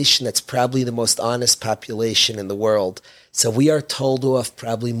population that's probably the most honest population in the world. So we are told off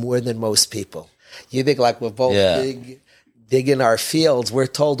probably more than most people. You think like we're both big in our fields, we're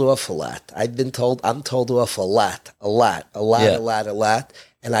told off a lot. I'm told off a lot.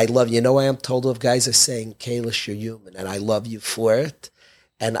 And I love, I am told off, guys are saying, Kalish, you're human, and I love you for it.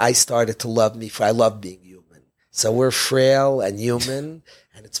 And I started to love me for, I love being human. So we're frail and human,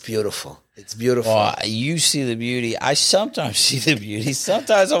 and it's beautiful. It's beautiful. Oh, you see the beauty. I sometimes see the beauty.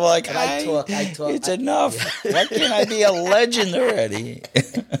 Sometimes I'm like, I talk. It's enough. Why can't I be a legend already?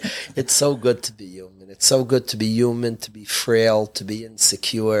 It's so good to be human. It's so good to be human, to be frail, to be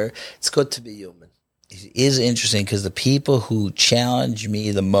insecure. It's good to be human. It is interesting because the people who challenge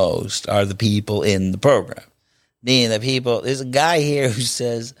me the most are the people in the program. Meaning the people, there's a guy here who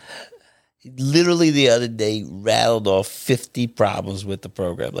says, literally the other day rattled off 50 problems with the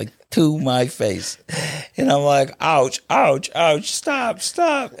program, like to my face. And I'm like, ouch, ouch, ouch, stop.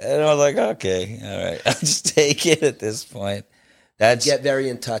 And I was like, okay, all right, I'll just take it at this point. Get very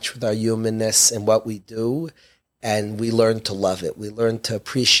in touch with our humanness and what we do, and we learn to love it. We learn to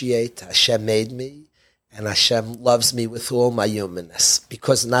appreciate Hashem made me, and Hashem loves me with all my humanness,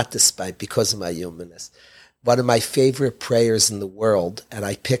 because of my humanness. One of my favorite prayers in the world, and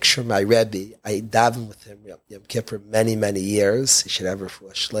I picture my Rabbi, I daven with him Yom Kippur many, many years. He should have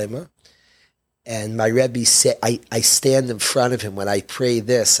refuah shlema. And my Rabbi said, I stand in front of him when I pray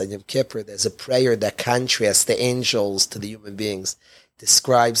this on Yom Kippur. There's a prayer that contrasts the angels to the human beings,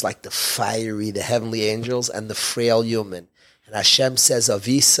 describes like the fiery, the heavenly angels, and the frail human. And Hashem says,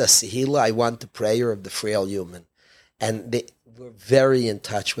 Avisa Sehila, I want the prayer of the frail human. And we're very in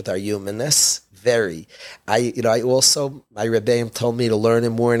touch with our humanness. Very. My Rebbeim told me to learn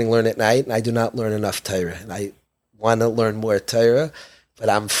in the morning, learn at night, and I do not learn enough Torah. And I want to learn more Torah, but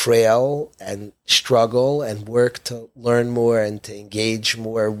I'm frail and struggle and work to learn more and to engage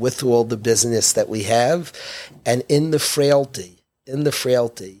more with all the business that we have. And in the frailty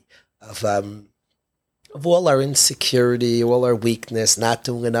of all our insecurity, all our weakness, not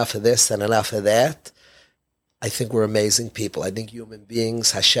doing enough of this and enough of that, I think we're amazing people. I think human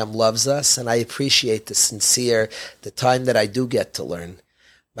beings, Hashem loves us, and I appreciate the time that I do get to learn.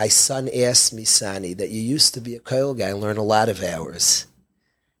 My son asked me, Sani, that you used to be a koil guy and learn a lot of hours.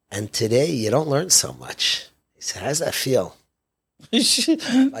 And today you don't learn so much. He said, how does that feel? My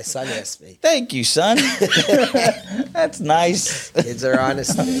son asked me. Thank you, son. That's nice. Kids are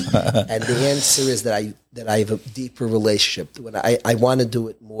honest. And the answer is that I have a deeper relationship. When I want to do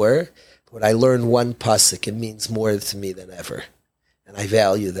it more. When I learn one pasuk, it means more to me than ever. And I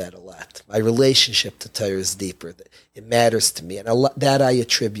value that a lot. My relationship to Torah is deeper. It matters to me. And that I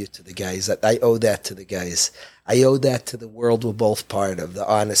attribute to the guys. I owe that to the guys. I owe that to the world we're both part of, the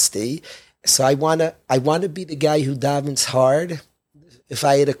honesty. So I wanna be the guy who davens hard. If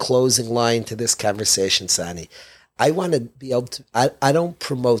I had a closing line to this conversation, Sani, I want to be able to, I don't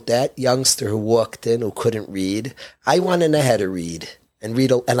promote that youngster who walked in who couldn't read. I want to know how to read.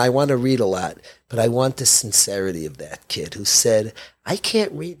 And I want to read a lot, but I want the sincerity of that kid who said, I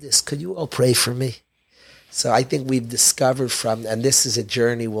can't read this. Could you all pray for me? So I think we've discovered and this is a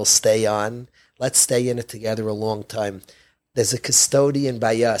journey we'll stay on. Let's stay in it together a long time. There's a custodian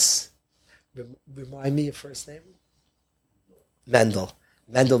by us. Remind me your first name? Mendel,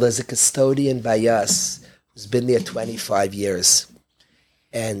 there's a custodian by us who's been there 25 years.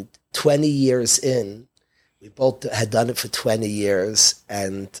 And 20 years in, we both had done it for 20 years,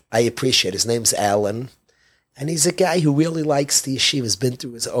 and I appreciate it. His name's Alan, and he's a guy who really likes the yeshiva. He's been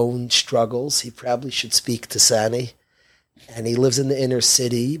through his own struggles. He probably should speak to Sani, and he lives in the inner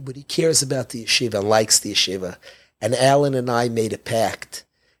city, but he cares about the yeshiva and likes the yeshiva. And Alan and I made a pact.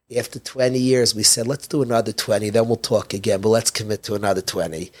 After 20 years, we said, let's do another 20, then we'll talk again, but let's commit to another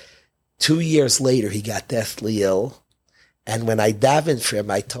 20. 2 years later, he got deathly ill. And when I davened for him,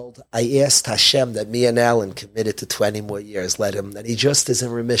 I asked Hashem that me and Alan committed to 20 more years. And he just is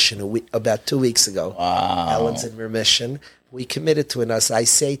in remission about 2 weeks ago. Wow. Alan's in remission. We committed to it. I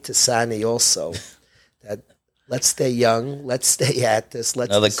say to Sani also that let's stay young. Let's stay at this.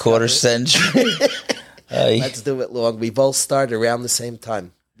 Let's another quarter century. Let's do it long. We both started around the same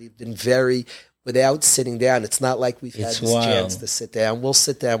time. We've been without sitting down. It's not like we've had this chance to sit down. We'll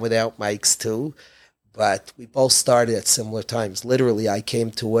sit down without mics too. But we both started at similar times. Literally, I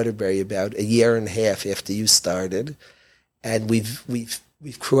came to Waterbury about a year and a half after you started, and we've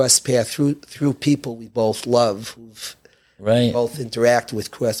crossed paths through people we both love, who've both interact with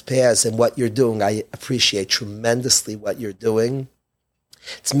crossed paths. And what you're doing, I appreciate tremendously. What you're doing,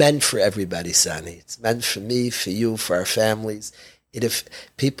 it's meant for everybody, Sani. It's meant for me, for you, for our families. If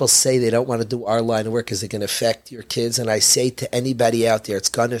people say they don't want to do our line of work, is it going to affect your kids? And I say to anybody out there, it's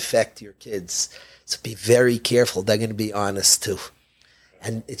going to affect your kids. So be very careful. They're going to be honest too.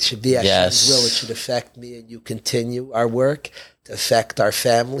 And it should be Hashem's will. It should affect me and you continue our work to affect our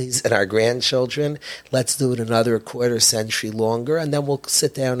families and our grandchildren. Let's do it another quarter century longer, and then we'll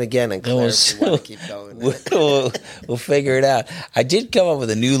sit down again and clear if we want to keep going. We'll figure it out. I did come up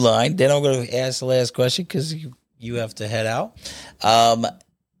with a new line. Then I'm going to ask the last question because you have to head out.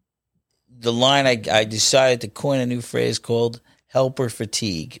 The line I decided to coin a new phrase called helper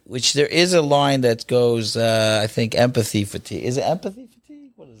fatigue, which there is a line that goes, I think, empathy fatigue. Is it empathy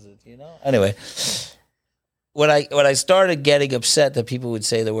fatigue? What is it? You know? Anyway, when I started getting upset that people would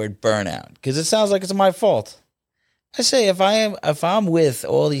say the word burnout, because it sounds like it's my fault. I say if I'm with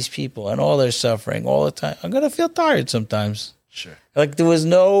all these people and all their suffering all the time, I'm gonna feel tired sometimes. Sure. Like there was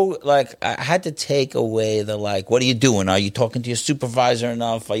no I had to take away the what are you doing? Are you talking to your supervisor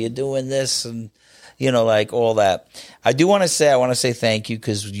enough? Are you doing this? And all that. I want to say thank you,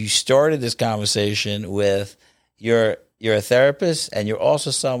 because you started this conversation with you're a therapist and you're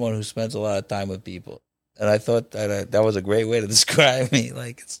also someone who spends a lot of time with people. And I thought that was a great way to describe me.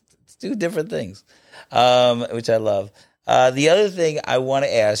 It's two different things, which I love. The other thing I want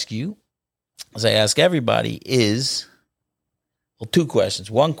to ask you, as I ask everybody, is, well, two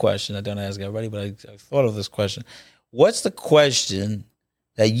questions. One question I don't ask everybody, but I thought of this question. What's the question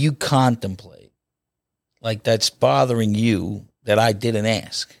that you contemplate, that's bothering you, that I didn't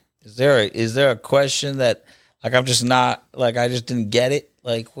ask? Is there a question that I'm just not, I just didn't get it?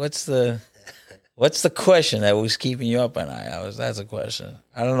 What's the question that was keeping you up at night? That's a question.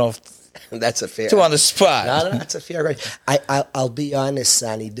 I don't know if that's a fair. Too on the spot. No, that's a fair question. I'll be honest,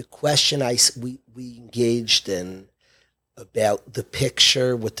 Sonny. The question we engaged in about the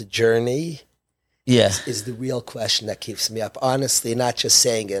picture with the journey, is the real question that keeps me up. Honestly, not just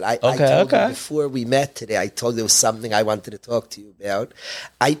saying it. I told you before we met today, I told you there was something I wanted to talk to you about.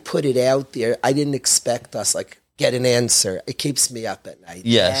 I put it out there. I didn't expect us get an answer. It keeps me up at night.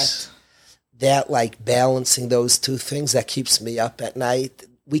 Yes. That balancing those two things, that keeps me up at night.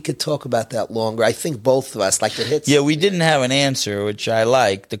 We could talk about that longer. I think both of us, it hits. Yeah, we didn't have an answer, which I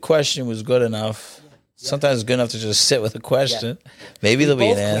like. The question was good enough. Sometimes it's good enough to just sit with a question. Yeah. Maybe there'll be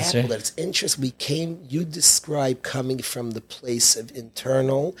an answer. It's interesting. You describe coming from the place of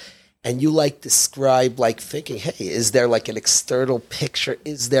internal, and you describe thinking, hey, is there an external picture?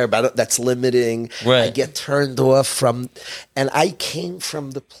 Is there, but that's limiting? Right. I get turned off from, and I came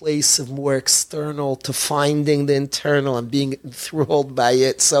from the place of more external to finding the internal and being enthralled by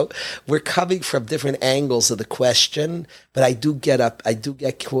it. So we're coming from different angles of the question, but I do get,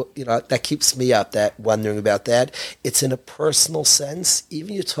 that keeps me up, that wondering about that. It's in a personal sense.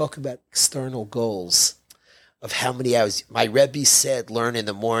 Even you talk about external goals of how many hours. My Rabbi said, learn in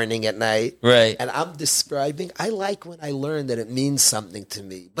the morning, at night. Right. And I'm describing, I like when I learn that it means something to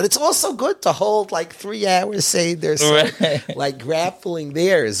me. But it's also good to hold 3 hours, say there's grappling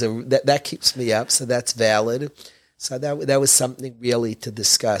there. That keeps me up, so that's valid. So that was something really to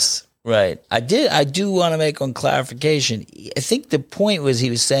discuss. Right. I do want to make one clarification. I think the point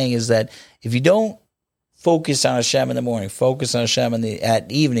he was saying is that if you don't focus on Hashem in the morning, focus on Hashem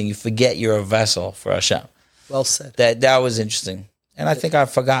at evening, you forget you're a vessel for Hashem. Well said. That was interesting. And I think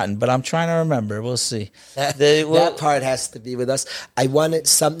I've forgotten, but I'm trying to remember. We'll see. That part has to be with us. I wanted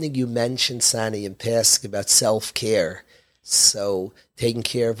something you mentioned, Sonny, in passing about self-care. So taking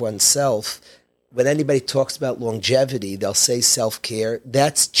care of oneself. When anybody talks about longevity, they'll say self-care.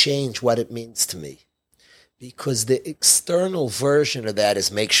 That's changed what it means to me. Because the external version of that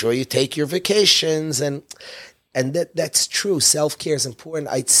is make sure you take your vacations, and that's true. Self-care is important.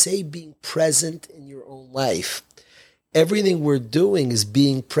 I'd say being present in your own life. Everything we're doing is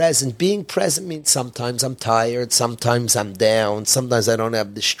being present. Being present means sometimes I'm tired, sometimes I'm down, sometimes I don't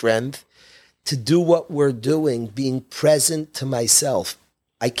have the strength to do what we're doing, being present to myself.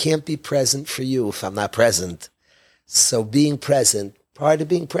 I can't be present for you if I'm not present. So being present, part of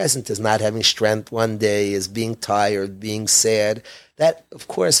being present is not having strength one day, is being tired, being sad. That, of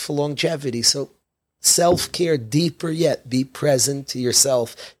course, for longevity. So self-care, deeper yet, be present to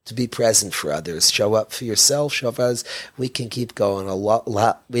yourself, to be present for others. Show up for yourself, show up for others. We can keep going a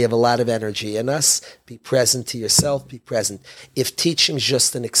lot. We have a lot of energy in us. Be present to yourself, be present. If teaching is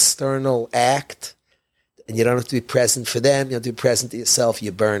just an external act, and you don't have to be present for them, you have to be present to yourself,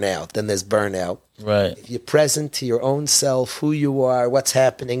 you burn out. Then there's burnout. Right. If you're present to your own self, who you are, what's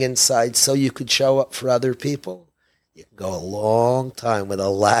happening inside, so you could show up for other people, you can go a long time with a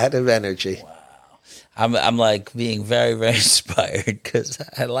lot of energy. Wow. I'm being very, very inspired because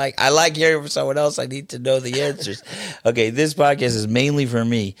I like hearing from someone else. I need to know the answers. Okay, this podcast is mainly for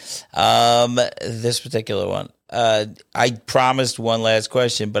me. This particular one. I promised one last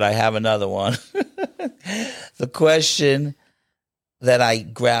question, but I have another one. The question that I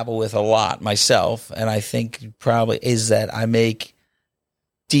grapple with a lot myself, and I think probably is that I make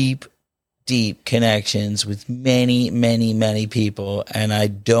deep connections with many, many, many people, and I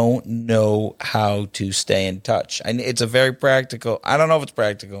don't know how to stay in touch. And it's a very practical. I don't know if it's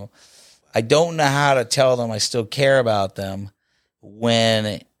practical, I don't know how to tell them I still care about them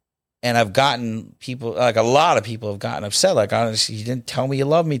and I've gotten people, like a lot of people have gotten upset. Like, honestly, you didn't tell me you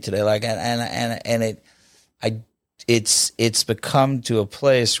love me today. Like, it's become to a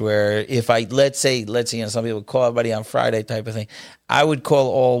place where if I, let's say, some people call everybody on Friday type of thing. I would call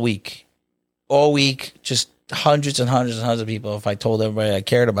all week, just hundreds and hundreds and hundreds of people if I told everybody I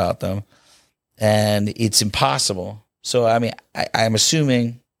cared about them, and it's impossible. So, I mean, I'm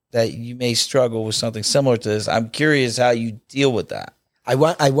assuming that you may struggle with something similar to this. I'm curious how you deal with that. I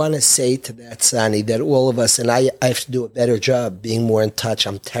want to say to that, Sonny, that all of us, and I have to do a better job being more in touch.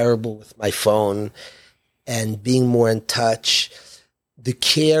 I'm terrible with my phone, and being more in touch. The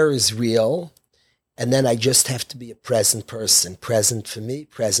care is real, and then I just have to be a present person, present for me,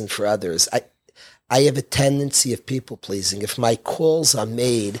 present for others. I have a tendency of people pleasing. If my calls are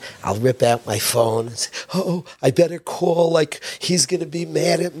made, I'll rip out my phone and say, oh, I better call, like he's going to be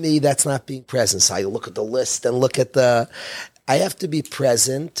mad at me. That's not being present. So I look at the list and I have to be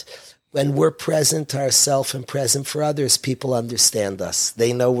present. When we're present to ourselves and present for others, people understand us.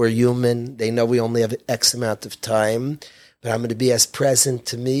 They know we're human. They know we only have X amount of time. But I'm going to be as present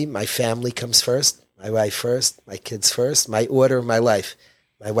to me. My family comes first, my wife first, my kids first, my order of my life.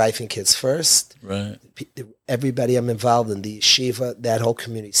 My wife and kids first. Right. Everybody I'm involved in, the yeshiva, that whole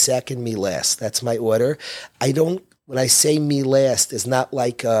community. Second, me last. That's my order. When I say me last, it's not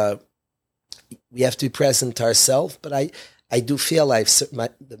like we have to be present to ourselves, but I do feel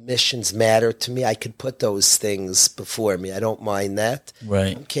the missions matter to me. I could put those things before me. I don't mind that.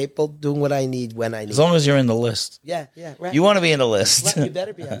 Right. I'm capable of doing what I need when I need. As long as you're in the list. Yeah, right. You want to be in the list. Right, you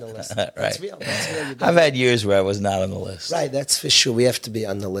better be on the list. Right. That's real. I've had years where I was not on the list. Right, that's for sure. We have to be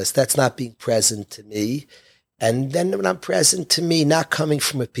on the list. That's not being present to me. And then when I'm present to me, not coming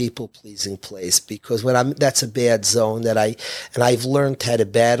from a people-pleasing place, because that's a bad zone and I've learned how to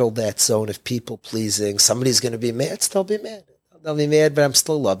battle that zone of people-pleasing. Somebody's going to be mad, still be mad. They'll be mad, but I'm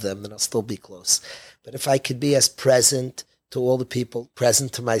still love them and I'll still be close. But if I could be as present to all the people,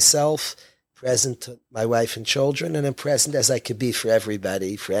 present to myself, present to my wife and children, and then present as I could be for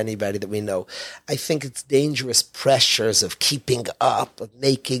everybody, for anybody that we know. I think it's dangerous pressures of keeping up, of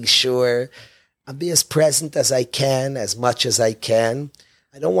making sure I'll be as present as I can, as much as I can.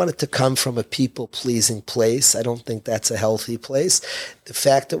 I don't want it to come from a people-pleasing place. I don't think that's a healthy place. The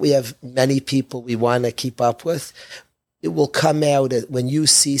fact that we have many people we want to keep up with, it will come out when you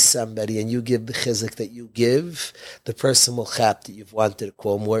see somebody and you give the chizuk that you give, the person will chap that you've wanted to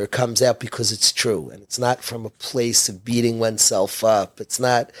call more. It comes out because it's true, and it's not from a place of beating oneself up. It's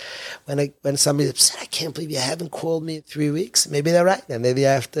not when somebody's upset, I can't believe you haven't called me in 3 weeks. Maybe they're right, and maybe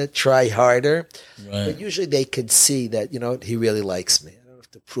I have to try harder. Right. But usually they could see that, he really likes me. I don't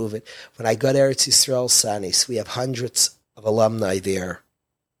have to prove it. When I go to Eretz Yisrael, Sanis, we have hundreds of alumni there.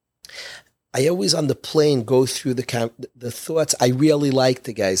 I always on the plane go through the thoughts. I really like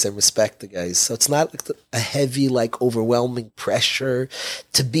the guys. I respect the guys. So it's not like a heavy, overwhelming pressure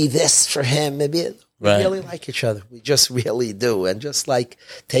to be this for him. Maybe we really like each other. We just really do. And just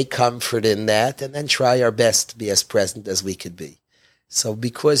take comfort in that and then try our best to be as present as we could be. So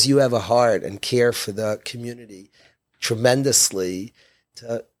because you have a heart and care for the community tremendously,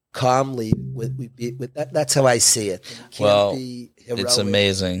 to calmly with that, that's how I see it. It's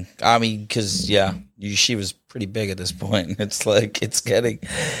amazing. I mean, because yeshiva's pretty big at this point. It's it's getting,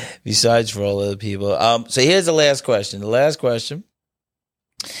 besides for all other people. So here's the last question. The last question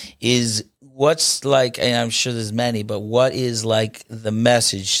is, what's and I'm sure there's many, but what is the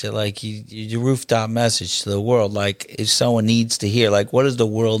message that your rooftop message to the world? If someone needs to hear, what does the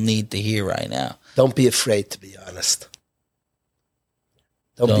world need to hear right now? Don't be afraid to be honest.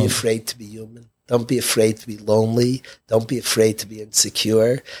 Don't be afraid to be human. Don't be afraid to be lonely. Don't be afraid to be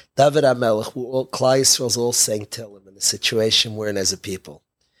insecure. David HaMelech, Klal Yisrael's all saying Tehillim in the situation we're in as a people.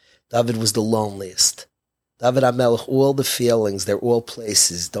 David was the loneliest. David HaMelech, all the feelings, they're all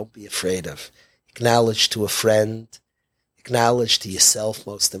places. Don't be afraid of. Acknowledge to a friend. Acknowledge to yourself,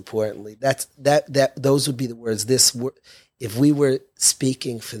 most importantly. Those would be the words. If we were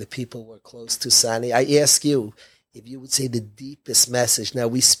speaking for the people we're close to, Sani, I ask you, if you would say the deepest message. Now,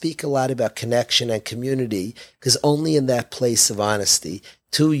 we speak a lot about connection and community because only in that place of honesty,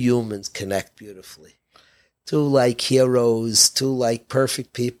 two humans connect beautifully. Two heroes, two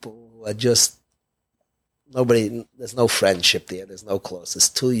perfect people who are just there's no friendship there. There's no closeness.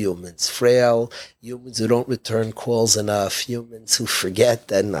 Two humans, frail humans who don't return calls enough, humans who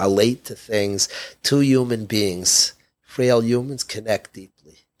forget and are late to things. Two human beings, frail humans connect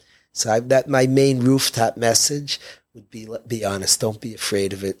deeply. So my main rooftop message would be honest. Don't be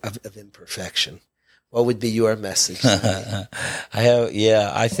afraid of imperfection. What would be your message? I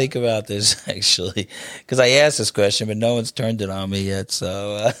think about this actually because I asked this question, but no one's turned it on me yet.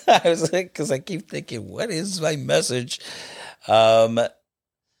 So I was like, because I keep thinking, what is my message? You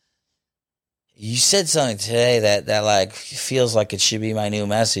said something today that like feels like it should be my new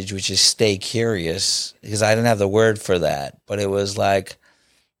message, which is stay curious, because I didn't have the word for that, but it was like,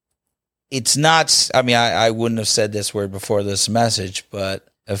 it's not, I mean, I wouldn't have said this word before this message, but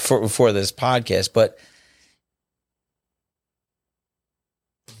before this podcast, but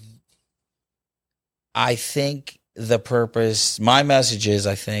I think my message is,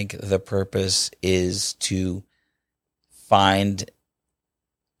 I think the purpose is to find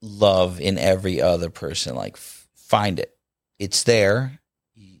love in every other person. Like, find it. It's there.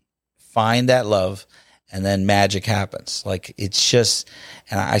 Find that love, and then magic happens. Like, it's just,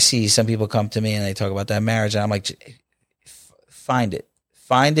 and I see some people come to me and they talk about that marriage, and I'm like, find it.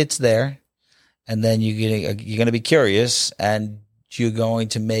 Find it's there, and then you're going to be curious, and you're going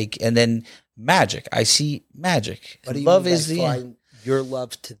to make, and then magic. I see magic. What do you love mean is by the find your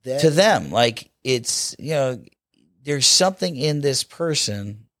love to them? To them. Like, it's, there's something in this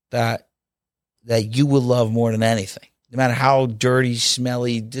person that you will love more than anything. No matter how dirty,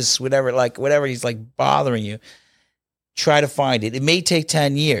 smelly, whatever he's like bothering you, try to find it. It may take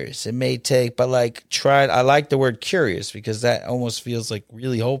 10 years. It may take, but like, try it. I like the word curious because that almost feels like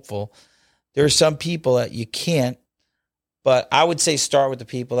really hopeful. There are some people that you can't, but I would say start with the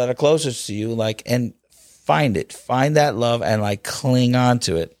people that are closest to you, like, and find it. Find that love and like cling on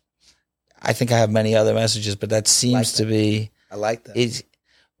to it. I think I have many other messages, but that seems to be. I like that.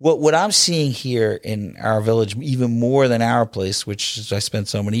 What I'm seeing here in our village, even more than our place, which I spent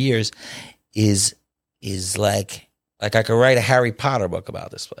so many years, is like I could write a Harry Potter book about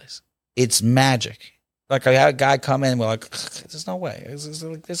this place. It's magic. Like, I had a guy come in, we're like, there's no way. There's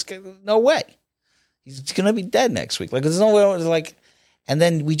no way. He's gonna be dead next week. Like, there's no way. Like, and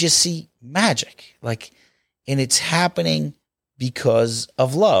then we just see magic. Like, and it's happening because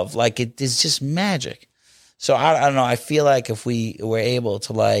of love. Like, it is just magic. So I don't know. I feel like if we were able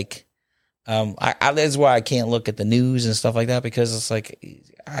to, like, that's why I can't look at the news and stuff like that, because it's like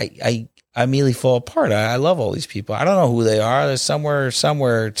I immediately fall apart. I love all these people. I don't know who they are. They're somewhere.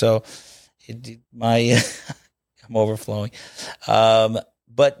 So I'm overflowing.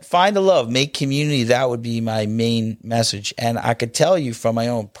 But find the love, make community. That would be my main message. And I could tell you from my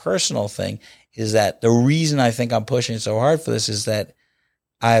own personal thing is that the reason I think I'm pushing so hard for this is that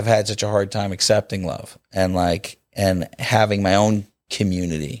I've had such a hard time accepting love and having my own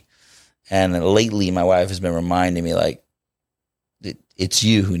community. And lately my wife has been reminding me, like, it's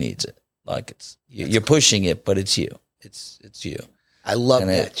you who needs it. Like, you're pushing it, but it's you. It's you. I love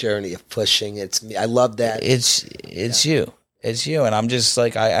that journey of pushing. It's me. I love that. It's you. It's you. And I'm just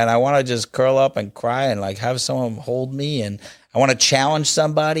like, I want to just curl up and cry and like have someone hold me, and I want to challenge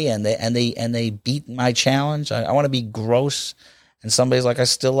somebody and they beat my challenge. I want to be gross and somebody's like, I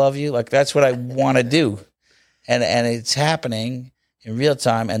still love you. Like, that's what I want to do. And it's happening in real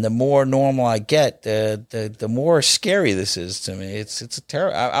time. And the more normal I get, the more scary this is to me. It's a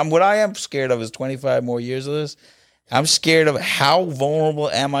terror. What I am scared of is 25 more years of this. I'm scared of how vulnerable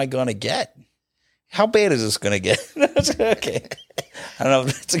am I going to get? How bad is this going to get? Okay. I don't know if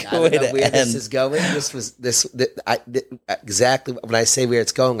that's a good way to end. Where this is going. Exactly when I say where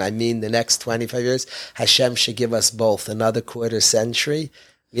it's going, I mean the next 25 years. Hashem should give us both another quarter century.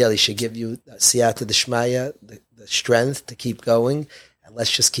 Really should give you siyata d'shmaya, the strength to keep going, and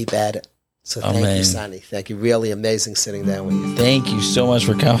let's just keep at it. So thank you, Sonny. Thank you. Really amazing sitting down with you. Thank you so much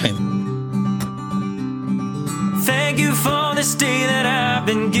for coming. Thank you for this day that I've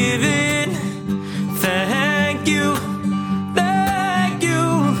been given. Thank you. Thank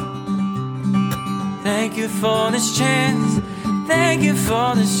you. Thank you for this chance. Thank you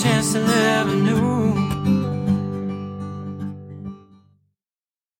for this chance to live anew.